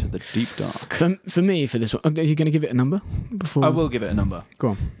Delve good one. into the deep dark. For me, for this one, are you going to give it a number before? I will give it a number. Go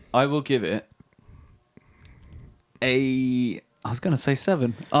on. I will give it I was going to say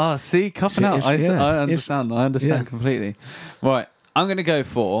 7. Ah, see, cupping out. I understand. I understand completely. Right, I'm going to go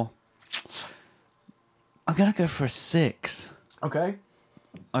for a 6. Okay.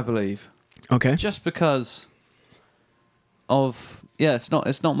 I believe. Okay. Just because of it's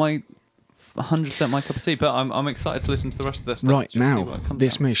not my 100% my cup of tea, but I'm excited to listen to the rest of this stuff. Right, Just see now, what comes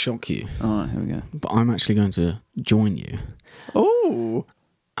this out. may shock you, All right, here we go. but I'm actually going to join you. Oh,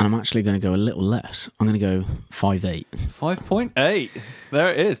 And I'm actually going to go a little less. I'm going to go 5.8. 5.8. There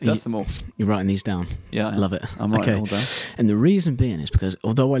it is, decimal. You're writing these down. Yeah, I love it. I'm writing it all down. And the reason being is because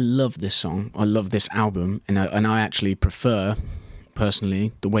although I love this song, I love this album, and I actually prefer,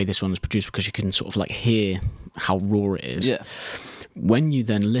 personally, the way this one is produced because you can sort of like hear how raw it is. Yeah. When you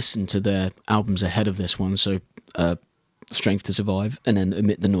then listen to their albums ahead of this one, so Strength to Survive, and then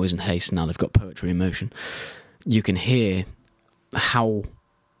Amid the Noise and Haste, now they've got Poetry in Motion, you can hear how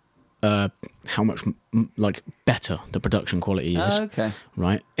much like better the production quality is, Okay.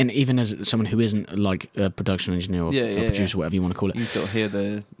 right? And even as someone who isn't like a production engineer or a producer, whatever you want to call it, You sort of hear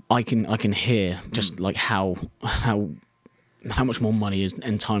the... I can hear just like how much more money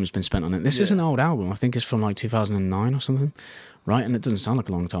and time has been spent on it. This is an old album. I think it's from like 2009 or something, right? And it doesn't sound like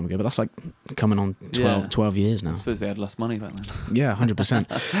a long time ago, but that's like coming on 12 years now. I suppose they had less money back then. Yeah,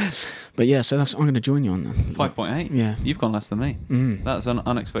 100%. But yeah, so I'm going to join you on that. 5.8? Yeah. You've gone less than me. That's an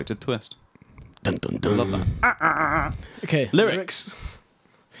unexpected twist. Dun, dun, I dun. love that. Okay, Lyrics.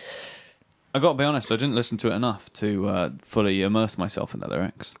 I got to be honest, I didn't listen to it enough to fully immerse myself in the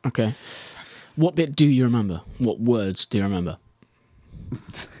lyrics. Okay. What bit do you remember? What words do you remember?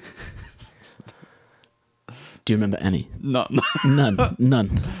 Do you remember any? None.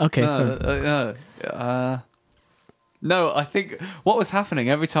 None. Okay. No, I think what was happening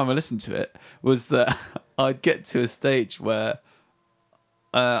every time I listened to it was that I'd get to a stage where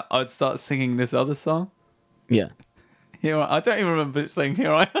I'd start singing this other song. Yeah. I don't even remember saying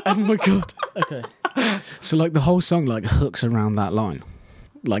 "Here I Am." Oh my god. Okay. So like the whole song like hooks around that line,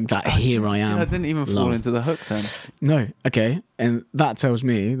 like that. Here I am. I didn't even fall line. into the hook then. No. Okay. And that tells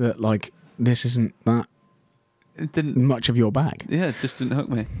me that like this isn't that It didn't. much of your bag. Yeah, it just didn't hook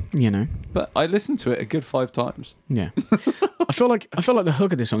me. You know. But I listened to it a good 5 times. Yeah. I feel like the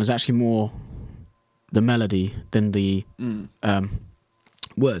hook of this song is actually more the melody than the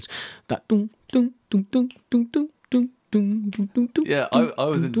words. That dum dum dum dum dum dum dum dum dum dum dum. Yeah, I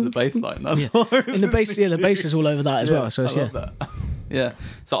was into the bass line. That's Yeah. what I was And the bass, listening the to. bass is all over that as well. So it's, I love that. Yeah.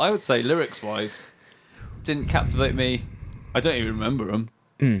 So I would say lyrics-wise, didn't captivate me. I don't even remember them.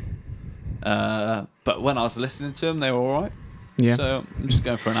 But when I was listening to them, they were all right. Yeah. So I'm just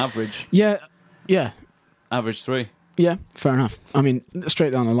going for an average. Yeah. Average 3. Yeah, fair enough. I mean,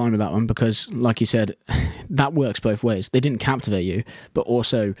 straight down the line with that one because, like you said, that works both ways. They didn't captivate you, but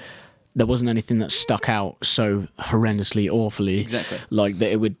also there wasn't anything that stuck out so horrendously, awfully, Exactly. like that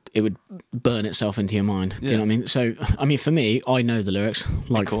it would burn itself into your mind. Do you know what I mean? So, I mean, for me, I know the lyrics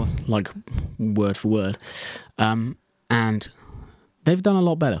like course. like word for word, and they've done a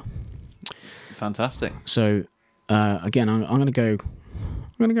lot better. Fantastic. So, again, I'm going to go.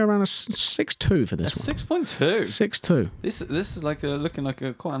 I'm going to go around a 6.2 for this one. 6.2. 6.2. This is like looking like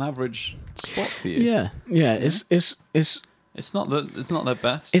quite an average spot for you. Yeah. It's not their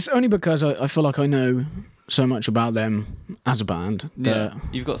best. It's only because I feel like I know so much about them as a band. Yeah,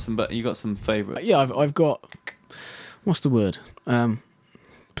 you've got some favourites. Yeah, I've got what's the word?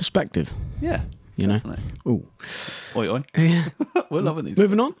 Perspective. Yeah, You know. definitely. Ooh. Oi oi. Yeah. We're loving these.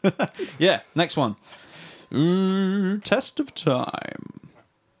 Moving on. Yeah, next one. Test of Time.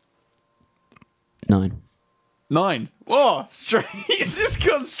 9. 9. Whoa, straight. He's just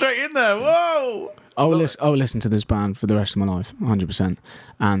gone straight in there. Whoa. I will listen to this band for the rest of my life, 100%.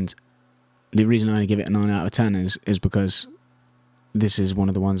 And the reason I only give it a 9 out of 10 is because this is one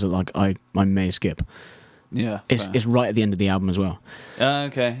of the ones that like I may skip. Yeah. It's right at the end of the album as well.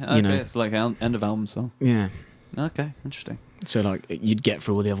 Okay. You know. It's like end of album song. Yeah. Okay, interesting. So like you'd get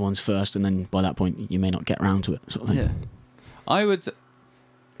through all the other ones first, and then by that point you may not get round to it, sort of thing. Yeah. I would.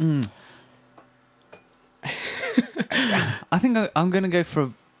 I think I'm going to go for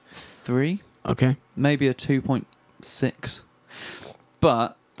a 3. Okay. Maybe a 2.6.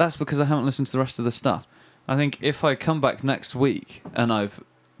 But that's because I haven't listened to the rest of the stuff. I think if I come back next week and I've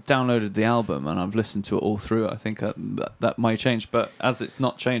downloaded the album and I've listened to it all through, I think that might change. But as it's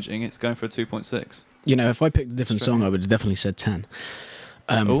not changing, it's going for a 2.6. You know, if I picked a different song, I would have definitely said 10.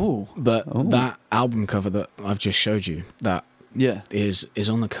 But that album cover that I've just showed you, that is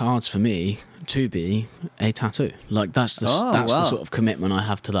on the cards for me to be a tattoo. Like that's the sort of commitment I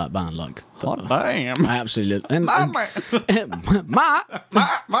have to that band. Like Hot damn. I absolutely and My man.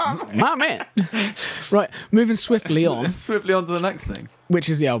 my man. Right, moving swiftly on, Swiftly on to the next thing. which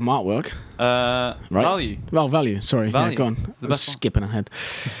is the album artwork. Right. Value. Well, Value. Sorry, Value. yeah, go on. The best one. Skipping ahead.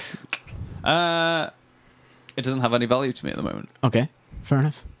 It doesn't have any value to me at the moment. Okay, fair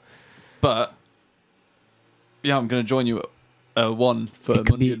enough. But yeah, I'm going to join you at 1 for It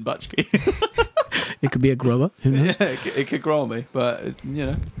could be- Mundian Bachki. It could be a grower. Who knows? Yeah, it could grow on me, but you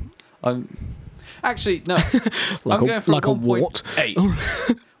know, I'm actually no. I'm going for like a 1.8.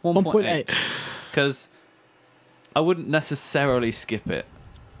 1.8. Because I wouldn't necessarily skip it,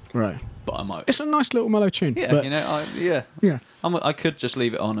 Right. but I might. It's a nice little mellow tune. Yeah, but you know, yeah. I could just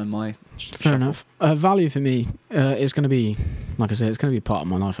leave it on in my Fair shuffle. enough. Value for me is going to be, like I said, it's going to be part of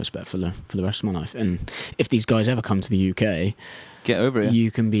my life, I expect, for the rest of my life. And if these guys ever come to the UK, Get over it.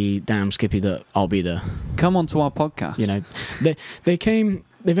 you can be damn skippy that I'll be there. Come on to our podcast. You know,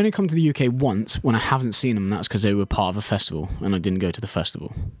 they've only come to the UK once when I haven't seen them, and that's because they were part of a festival, and I didn't go to the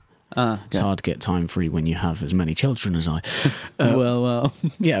festival. It's hard to get time free when you have as many children as I. Well.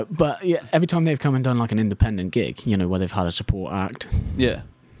 Yeah, but yeah, every time they've come and done like an independent gig, you know, where they've had a support act, Yeah,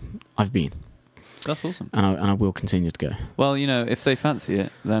 I've been, that's awesome. and I will continue to go. Well, you know, if they fancy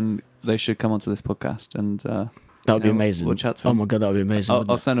it, then they should come onto this podcast and. That would be amazing. We'll chat to Oh them. my god, that would be amazing.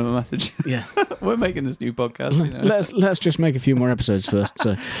 I'll send them a message. Yeah, We're making this new podcast. You know. let's just make a few more episodes first.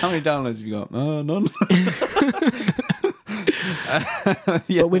 So How many downloads have you got? None.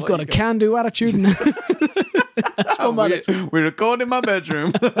 Yeah, but we've got a can-do attitude. That's what matters. we record in my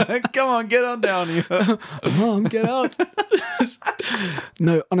bedroom. Come on, get on down here. Mom, get out.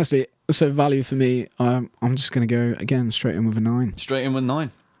 No, honestly, so value for me, I'm just going to go again straight in with a 9. Straight in with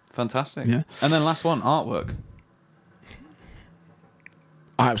 9. Fantastic. Yeah. And then last one, artwork.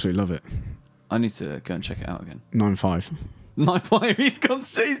 I absolutely love it. I need to go and check it out again. 9.5. 9.5. He's gone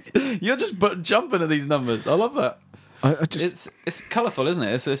straight. You're just jumping at these numbers. I love that. I just It's colourful, isn't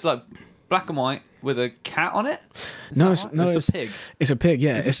it? It's like black and white with a cat on it. Is No, that right? It's a pig. It's a pig,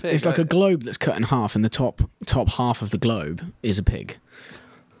 yeah. It's a pig, It's like a right? globe that's cut in half, and the top half of the globe is a pig.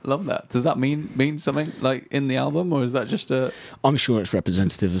 Love that. Does that mean something like in the album, or is that just a? I'm sure it's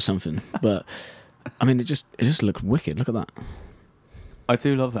representative of something, but I mean, it just looked wicked. Look at that. I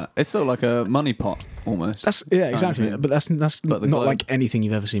do love that. It's sort of like a money pot almost. That's exactly. thing. But that's But the not globe. like anything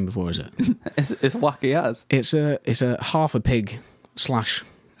you've ever seen before, is it? It's wacky as It's a half a pig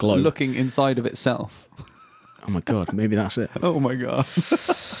 / globe. looking inside of itself. Oh my god, maybe that's it. Oh my god.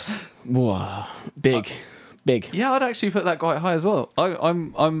 Whoa, big. Yeah, I'd actually put that quite high as well. I It's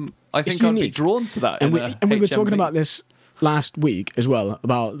think I'd be unique. drawn to that. And in we a were talking HMV. about this last week as well,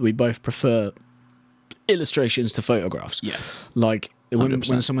 about we both prefer illustrations to photographs. Yes. Like when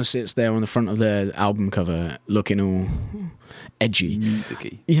 100%. someone sits there on the front of their album cover looking all edgy,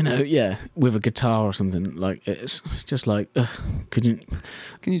 Musicy. you know, yeah, with a guitar or something, like it's just like, ugh, could you?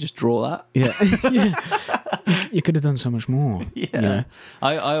 Can you just draw that? Yeah, yeah. You could have done so much more. Yeah. You know?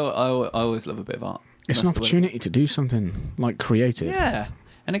 I always love a bit of art. It's That's an the way- opportunity to do something like creative. Yeah.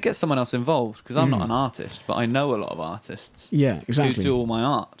 And it gets someone else involved because I'm not an artist, but I know a lot of artists Yeah, who exactly. do all my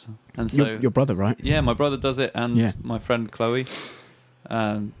art. And so Your brother, right? Yeah, my brother does it, and Yeah. my friend Chloe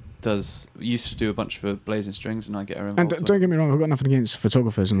used to do a bunch for Blazing Strings, and I get her involved. And with don't it. get me wrong, I've got nothing against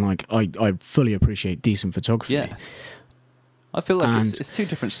photographers, and like I fully appreciate decent photography. Yeah. I feel like And- it's two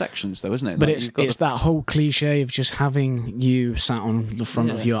different sections, though, isn't it? But Like, it's you've got that whole cliche of just having you sat on the front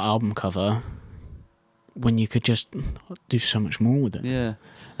of Yeah. your album cover when you could just do so much more with it. Yeah,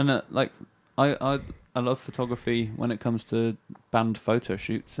 and like I love photography when it comes to band photo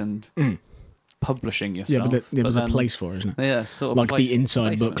shoots, and publishing yourself. Yeah, but there was a then- place for it, isn't it? Yeah, sort of Like place- the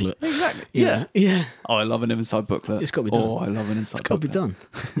inside placement. booklet. Exactly. Yeah. Yeah. Oh, I love an inside booklet. It's gotta be done. Oh, I love an inside It's got to be booklet.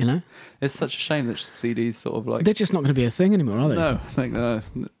 done, you know? It's such a shame that CDs sort of like... They're just not going to be a thing anymore, are they? No, I think no.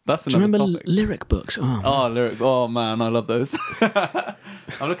 That's Do you another remember topic. lyric books? Oh, Oh, lyric. Oh, man, I love those.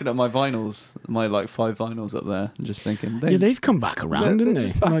 I'm looking at my vinyls, my like 5 vinyls up there, and just thinking... yeah, they've come back around, they're didn't they?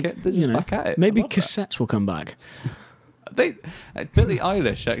 just back at- they're just back at it. I Maybe love that. cassettes will come back. Billie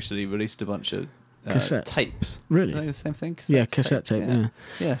Eilish actually released a bunch of Cassettes? tapes. Really? Are they the same thing? Yeah, Cassettes, cassette tapes, tape, yeah.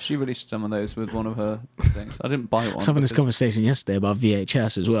 Yeah, she released some of those with one of her things. I didn't buy one. I was having this because- conversation yesterday about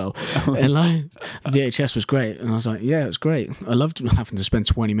VHS as well. And like, VHS was great. And I was like, yeah, it was great. I loved having to spend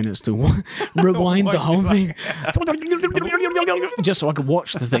 20 minutes to rewind the whole thing. Just so I could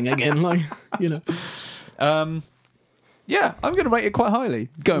watch the thing again. Like, you know. Yeah, I'm going to rate it quite highly.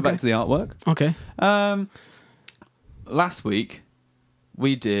 Going back Okay. to the artwork. Okay. Last week,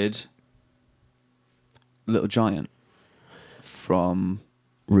 we did Little Giant from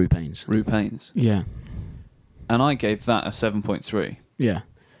Rue Pains. Rue Pains. Yeah. And I gave that a 7.3. Yeah.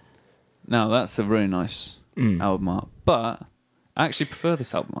 Now, that's a really nice album art. But I actually prefer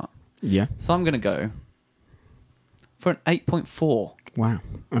this album art. Yeah. So I'm going to go for an 8.4. Wow.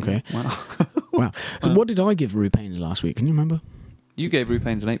 Okay. Wow. Wow. So what did I give Rue Pains last week? Can you remember? You gave Rue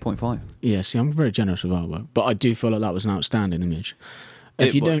Pains an 8.5. Yeah, see, I'm very generous with artwork, but I do feel like that was an outstanding image. It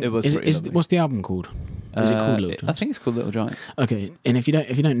was pretty lovely. What's the album called? Is it called Little I Giant? think it's called Little Giant. Okay, and if you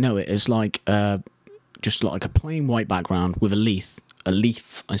don't know it, it's like just like a plain white background with a leaf. A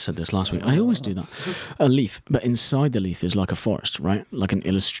leaf. I said this last week. I always do that. A leaf, but inside the leaf is like a forest, right? Like an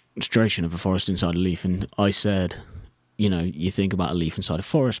illustration of a forest inside a leaf. And I said, you know, you think about a leaf inside a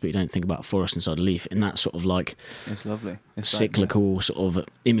forest, but you don't think about a forest inside a leaf. And that sort of like It's lovely. It's like- cyclical sort of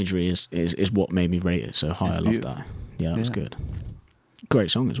imagery is what made me rate it so high. It's I love beautiful. that. Yeah, that was Yeah. good. Great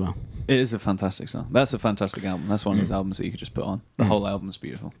song as well. It is a fantastic song. That's a fantastic album. That's one of those albums that you could just put on. The whole album's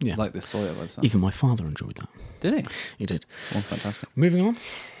beautiful. Yeah. Like this Sawyer by the sound. Even my father enjoyed that. Did he? He did. Well, fantastic. Moving on.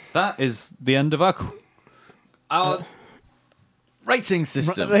 That is the end of our rating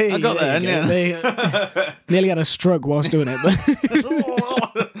system. There I got there. you didn't go. I? Nearly had a stroke whilst doing it. But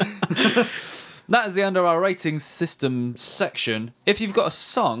That is the end of our rating system section. If you've got a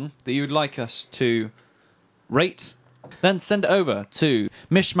song that you would like us to rate, then send it over to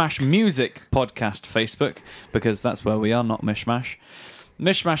Mishmash Music Podcast Facebook, because that's where we are, not Mishmash.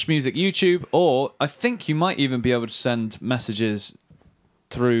 Mishmash Music YouTube, or I think you might even be able to send messages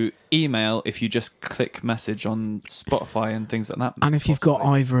through email if you just click message on Spotify and things like that. and if you've got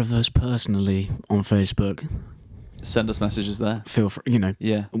possibly. either of those personally on Facebook, Send us messages there. feel free, you know,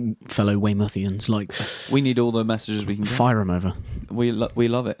 Yeah. fellow Weymouthians, like, We need all the messages we can get. fire them over. We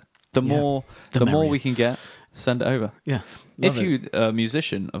love it. The Yeah. more The the more merrier. we can get, send it over. Yeah. If Love it. you're a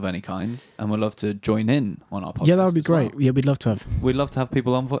musician of any kind and would love to join in on our podcast, Yeah, that would be as well, great. Yeah, we'd love to have. we'd love to have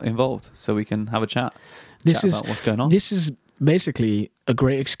people involved so we can have a chat. This Chat is about what's going on. This is basically a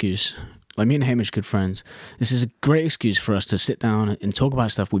great excuse. Like, me and Hamish, good friends. This is a great excuse for us to sit down and talk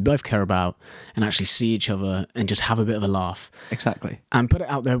about stuff we both care about, and actually see each other and just have a bit of a laugh Exactly. and put it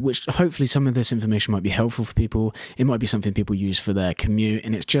out there. Which hopefully some of this information might be helpful for people. It might be something people use for their commute,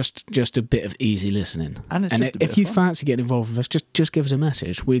 and it's just a bit of easy listening. And it's just a bit if of you fun. fancy getting involved with us, just give us a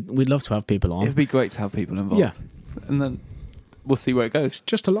message. We'd love to have people on. It'd be great to have people involved. Yeah. And then we'll see where it goes.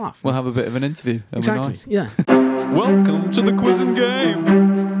 Just to laugh. We'll have a bit of an interview. It'll be exactly. nice. Yeah. Welcome to the quiz and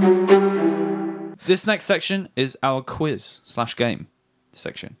game. This next section is our quiz/game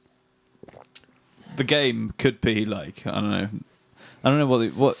section. The game could be like, I don't know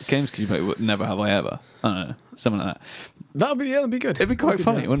what games could you play? Never Have I Ever? I don't know, something like that. That'd be good. It'd be quite Good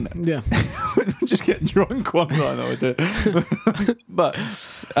funny, job. wouldn't it? Yeah. Just getting drunk one time, I would do. But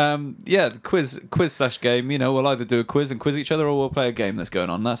yeah, the quiz/game. You know, we'll either do a quiz and quiz each other, or we'll play a game that's going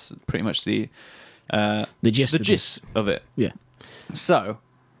on. That's pretty much the gist. of gist this. of it. Yeah. So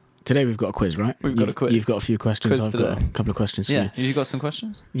Today we've got a quiz, right? We've got a quiz. You've got a few questions. Quiz I've got a today. couple of questions for yeah, you. you got some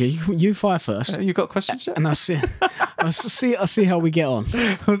questions? Yeah, you fire first, You got questions? Jack? and I'll see how we get on.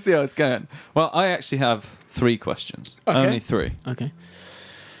 We'll see how it's going. Well, I actually have 3 questions. Okay. Only 3. Okay,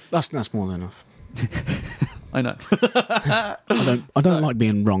 that's more than enough. I know. I don't So- like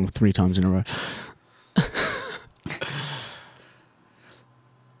being wrong 3 times in a row.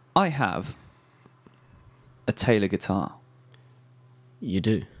 I have a Taylor guitar. You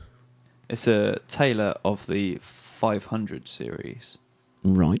do, It's a Taylor of the 500 series.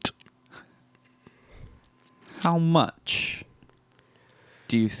 right? How much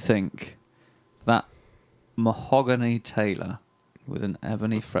do you think that mahogany Taylor with an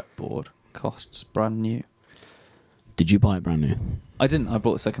ebony fretboard costs brand new? Did you buy it brand new? I didn't. I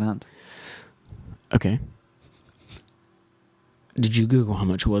bought it second hand. Okay. Did you Google how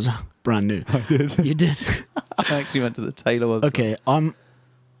much it was? Brand new. I did. You did. I actually went to the Taylor website. Okay,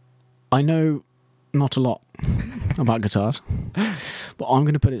 I know not a lot about guitars, but I'm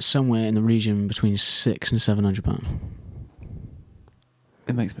going to put it somewhere in the region between £600 and £700.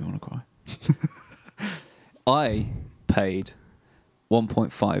 It makes me want to cry. I paid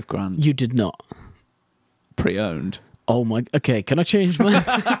 1.5 grand You did not. pre-owned. Oh my. Okay, can I change my?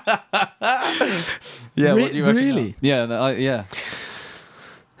 Yeah, what do you reckon? Really? Yeah, yeah.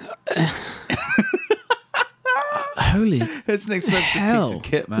 Holy. It's an expensive hell. piece of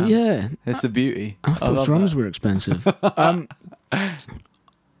kit, man. Yeah. It's a beauty. I thought love drums that. were expensive.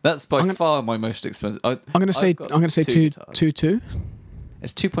 That's by far my most expensive. I'm going to say two. 2.2.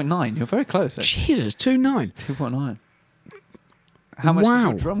 It's 2.9. You're very close. Jesus, 2.9. 2.9. How much is Wow.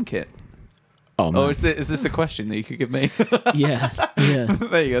 your drum kit? Oh, man. Oh, is this a question that you could give me? Yeah.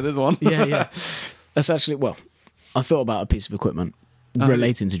 There you go. There's one. Yeah. That's actually, well, I thought about a piece of equipment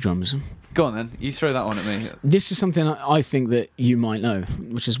relating to drums. Go on then. You throw that one at me. This is something I think that you might know,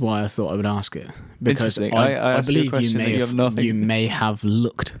 which is why I thought I would ask it. Because Interesting. I asked you a believe question that you have nothing. you may have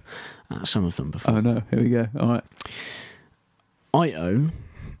looked at some of them before. Oh no. Here we go. All right. I own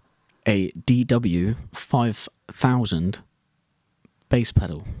a DW 5000 bass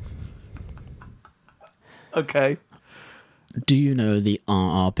pedal. Okay. Do you know the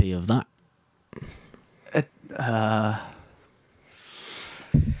RRP of that?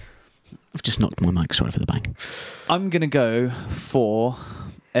 I've just knocked my mic, sorry for the bang. I'm gonna go for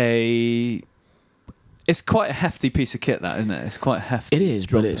a. It's quite a hefty piece of kit, that, isn't it? It's quite a hefty. It is,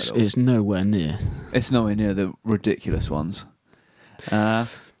 drum but it's pedal. nowhere near. It's nowhere near the ridiculous ones.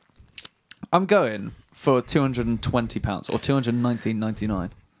 I'm going for £220 or $219.99.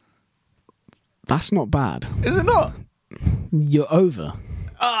 That's not bad. Is it not? You're over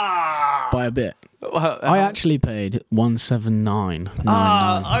by a bit. I actually paid $179.99.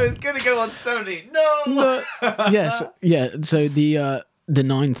 I was gonna go on 70. No. Yes, yeah. So the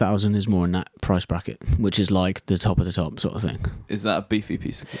 9,000 is more in that price bracket, which is like the top of the top sort of thing. Is that a beefy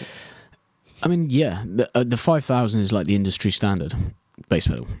piece of kit? I mean, yeah, the 5,000 is like the industry standard bass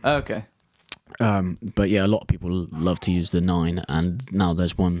pedal. Okay. But yeah, a lot of people love to use the 9, and now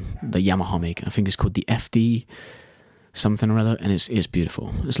there's one the Yamaha make. I think it's called the FD something or other, and it's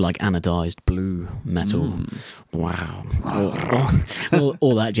beautiful. It's like anodized blue metal. Wow,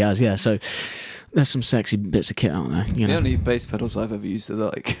 all that jazz. Yeah, so there's some sexy bits of kit out there. You know? The only bass pedals I've ever used are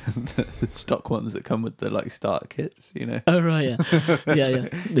like the stock ones that come with the like starter kits. You know. Oh right, yeah.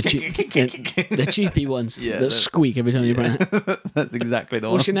 The cheapy ones that squeak every time you bring it. That's exactly the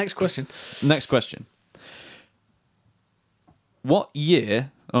one. What's your next question? Next question. What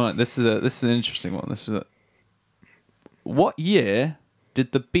year? All right, this is an interesting one. What year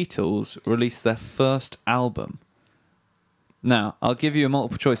did the Beatles release their first album? Now, I'll give you a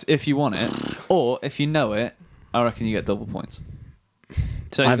multiple choice if you want it, or if you know it, I reckon you get double points.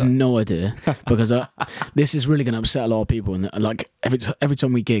 So I have no idea because this is really going to upset a lot of people. And like every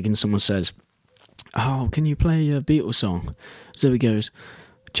time we gig and someone says, "Oh, can you play a Beatles song?" Zoe goes,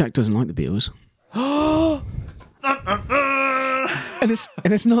 "Jack doesn't like the Beatles." And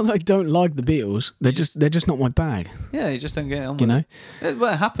it's not that I don't like the Beatles. They're just not my bag. Yeah, you just don't get it on. You know,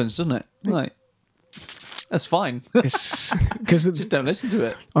 well, it happens, doesn't it? Like, that's fine. it's because Just don't listen to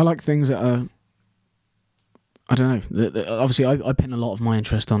it. I like things that are. I don't know. Obviously, I pin a lot of my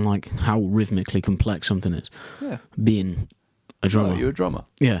interest on like how rhythmically complex something is. Yeah. Being a drummer. Oh, you're a drummer.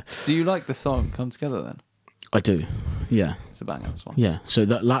 Yeah, Do you like the song Come Together then? I do. Yeah, It's a banger song. yeah. So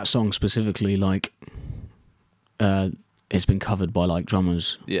that song specifically, like, it's been covered by like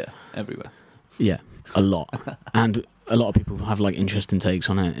drummers. Yeah, everywhere. Yeah, a lot, and a lot of people have like interesting takes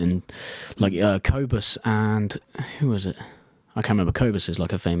on it. And like Cobus and who was it? I can't remember. Cobus is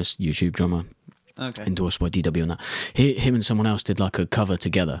like a famous YouTube drummer. Okay. Endorsed by DW and that. Him and someone else did like a cover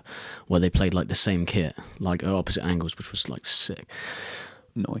together where they played like the same kit, like at opposite angles, which was like sick.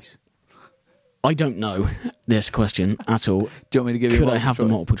 Nice. I don't know this question at all. Do you want me to give you Could multiple I have the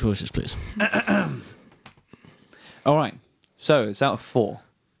choice? multiple choices, please? All right. So it's out of 4.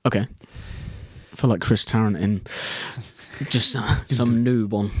 Okay. I feel like Chris Tarrant in just some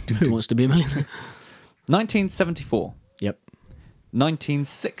noob on Who Wants to Be a Millionaire. 1974. Yep.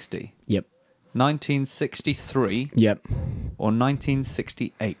 1960. Yep. 1963 Yep. or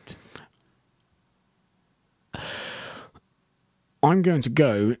 1968. I'm going to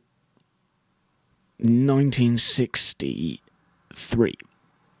go 1963.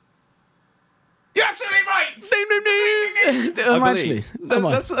 You're absolutely right. I'm actually. Am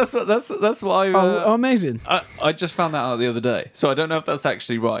I? That's what I. Oh, amazing. I just found that out the other day, so I don't know if that's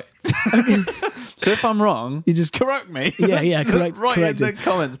actually right. So if I'm wrong, You just correct me. Yeah, correct. Right in the corrected.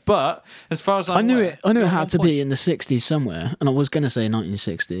 comments. But as far as I knew aware, it at had one to point- be in the 60s somewhere, and I was going to say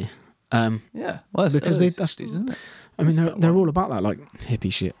 1960. Yeah, well, that's Because early that's 60s, isn't it? I mean, they're all about that, like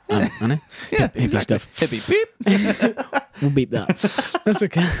hippie shit. I know. Hippie exactly. stuff. Hippie beep. We'll beep that. That's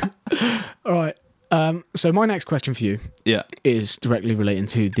okay. All right. So my next question for you Yeah, is directly relating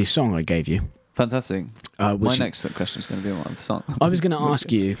to the song I gave you. fantastic. Which My next question is going to be on the song. I was going to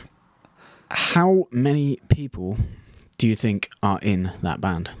ask you, how many people do you think are in that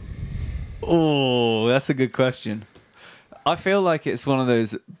band? Oh, that's a good question. I feel like it's one of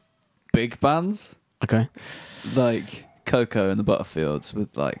those big bands, Okay. like Coco and the Butterfields,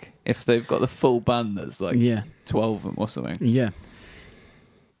 with like, if they've got the full band, there's like Yeah. 12 of them or something. Yeah.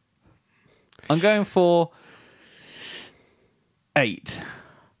 I'm going for 8.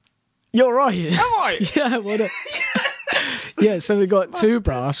 You're right. Am I? Yeah, well done. Yeah, so we've got two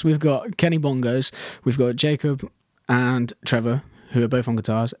brass, we've got Kenny Bongos, we've got Jacob and Trevor, who are both on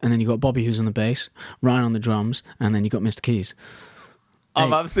guitars, and then you've got Bobby, who's on the bass, Ryan on the drums, and then you've got Mr. Keys.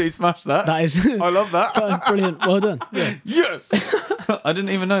 I've absolutely smashed that. That is I love that. brilliant. Well done. Yeah. Yes. I didn't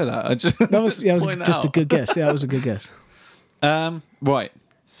even know that. I just That was point that just a out. good guess. Yeah, that was a good guess. Right.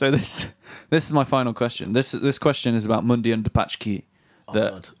 So this is my final question. This question is about Mundi and Depachki.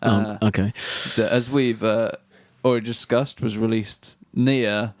 That Okay. that, as we've already discussed, was released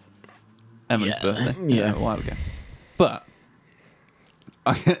near Emma's Yeah. birthday Yeah. a while ago. But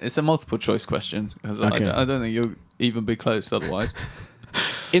it's a multiple choice question because Okay. I don't think you'll even be close otherwise.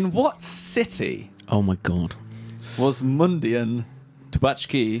 In what city Oh my god. was Mundi and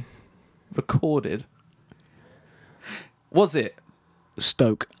Depachki recorded? Was it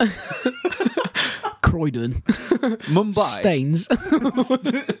Stoke. Croydon. Mumbai? Staines.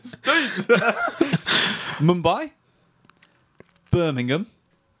 Mumbai, Birmingham,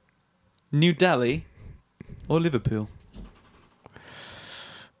 New Delhi, or Liverpool?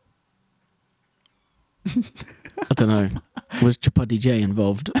 I don't know. Was Chapati J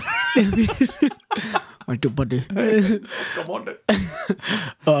involved? Or Chapati. Come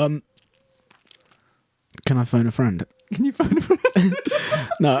on. Can I phone a friend? Can you find a friend?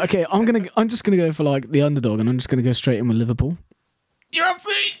 No, okay, I'm just gonna go for like the underdog, and I'm just gonna go straight in with Liverpool. You're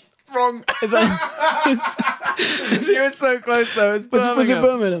absolutely wrong. Is that, You were so close though. It's Birmingham. was it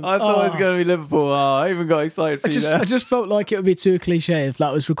Birmingham? I thought it was Oh. going to be Liverpool. Oh, I even got excited for you there. I just felt like it would be too cliche if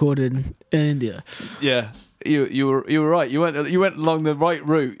that was recorded in India. Yeah. You were right. You went along the right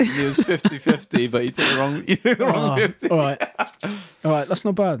route. It was 50-50, but you took the wrong. You took the wrong 50. All right, that's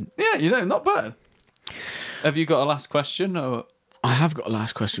not bad. Yeah, not bad. Have you got a last question, or I have got a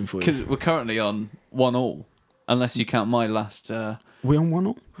last question for you. because we're currently on 1-1, unless you count my last. We on one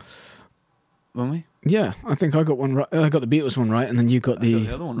all? Weren't we? Yeah, I think I got one right. I got the Beatles one right, and then you got got the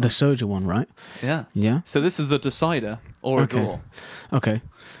the other one the right. Soldier one right. Yeah. Yeah. So this is the decider or Okay. a draw. Okay.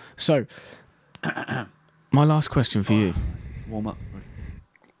 So, my last question for you Warm up.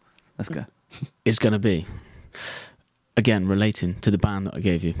 Let's go. is going to be, again, relating to the band that I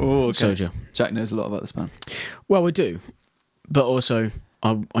gave you, Oh, okay. Soldier. Jack knows a lot about this band. Well, we do, but also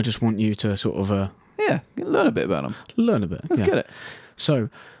I just want you to sort of Yeah, learn a bit about them. learn a bit. Let's yeah. get it. So,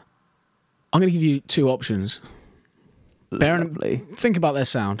 I'm going to give you two options. Lovely. Think about their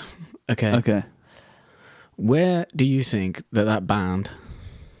sound. Okay. Okay. Where do you think that band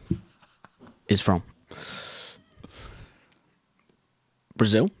is from?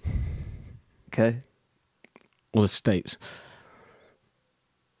 Brazil Okay. or the States?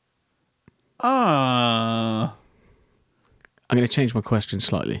 Ah. I'm going to change my question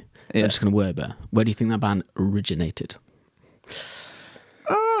slightly. Yeah. I'm just going to word better. Where do you think that band originated?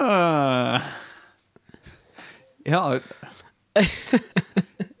 Ah. Yeah.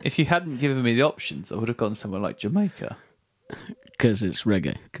 If you hadn't given me the options, I would have gone somewhere like Jamaica Because it's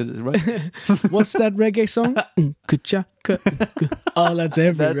reggae. because it's right. What's that reggae song? Kuchaka. Oh, that's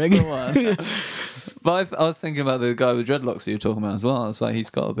every That's reggae. the one. But I was thinking about the guy with dreadlocks that you were talking about as well. I was like,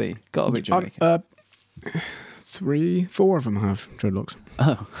 he's got to be Jamaican. 3, 4 of them have dreadlocks.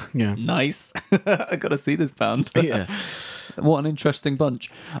 Oh, Yeah. nice. I got to see this band. Yeah. What an interesting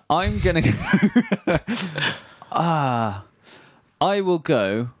bunch. I'm gonna go. I will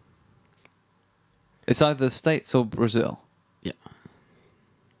go. It's either the States or Brazil. Yeah.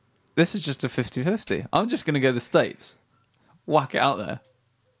 This is just a 50-50. I'm just gonna go the States. Whack it out there.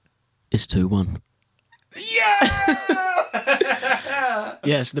 It's 2-1. Yeah.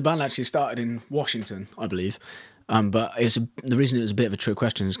 Yes, the band actually started in Washington, I believe. But the reason it was a bit of a trick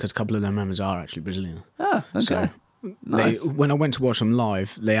question is because a couple of their members are actually Brazilian. Ah, okay. So Nice. when I went to watch them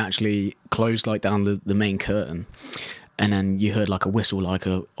live, they actually closed like down the main curtain, and then you heard like a whistle, like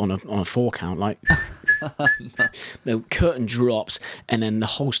on a 4 count, like. The curtain drops, and then the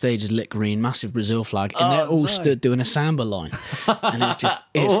whole stage is lit green, massive Brazil flag, and they're all stood doing a samba line, and it's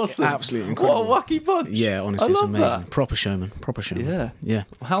Awesome. absolutely incredible. What a wacky bunch! Yeah, honestly, I it's love amazing. that. Proper showman. Yeah.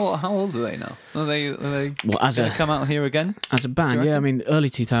 How old are they now? Are they Well, as gonna a come out here again? as a band, Do you yeah. I reckon? mean,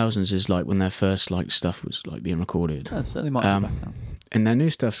 early 2000s is like when their first like stuff was like being recorded, Yeah, so they might be back out. and their new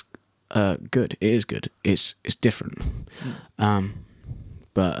stuff's good. It is good. It's different.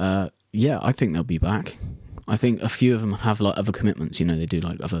 But yeah, I think they'll be back. I think a few of them have like other commitments. You know, they do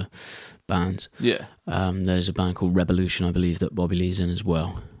like other bands. Yeah. There's a band called Revolution, I believe, that Bobby Lee's in as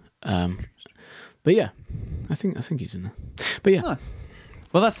well. But yeah, I think he's in there. But yeah, Nice.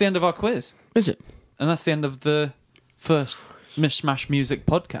 Well, that's the end of our quiz, is it? and that's the end of the first Mishmash Music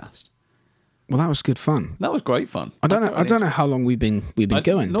podcast. Well, that was good fun. That was great fun. I don't know how long we've been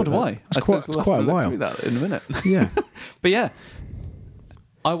going. Nor but do I. It's I quite, suppose we'll it's quite have a to look while. through that in a minute. Yeah. But yeah,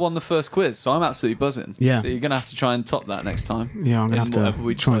 I won the first quiz, so I'm absolutely buzzing. Yeah. So you're gonna have to try and top that next time. Yeah, I'm gonna in have whatever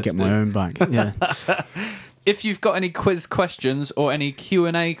we to try and decide get to my do. own back. Yeah. If you've got any quiz questions or any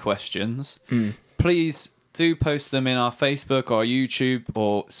Q&A questions, please do post them in our Facebook or YouTube,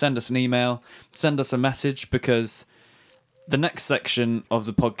 or send us an email, send us a message, because the next section of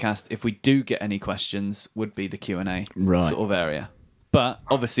the podcast, if we do get any questions, would be the Q&A Right. sort of area. But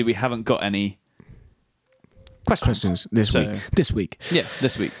obviously we haven't got any questions Questions So- this week, Yeah,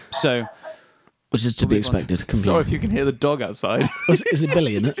 this week. So which is to be we'll move on. expected. Completely. Sorry if you can hear the dog outside. Is it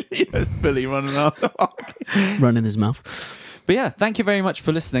Billy in it? Yes, Billy running around the park. Running his mouth. But yeah, thank you very much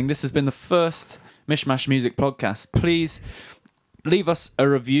for listening. This has been the first Mishmash Music podcast. Please leave us a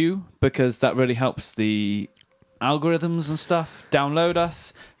review, because that really helps the algorithms and stuff. Download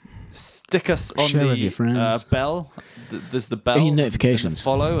us. Stick us on Share with your the friends. bell. There's the bell. And your and the notifications.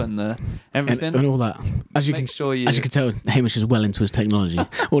 follow and the everything. And all that. As you Make sure you... As you can tell, Hamish is well into his technology,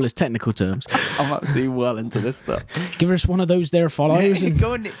 all his technical terms. I'm absolutely well into this stuff. Give us one of those there follows, and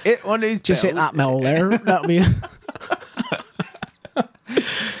Go and hit one of these just hit bells. that bell there. That'll be.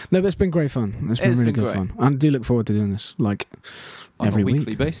 No, but it's been great fun. It's been It's really been good great. fun. I do look forward to doing this, like On every a weekly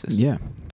week. basis. Yeah,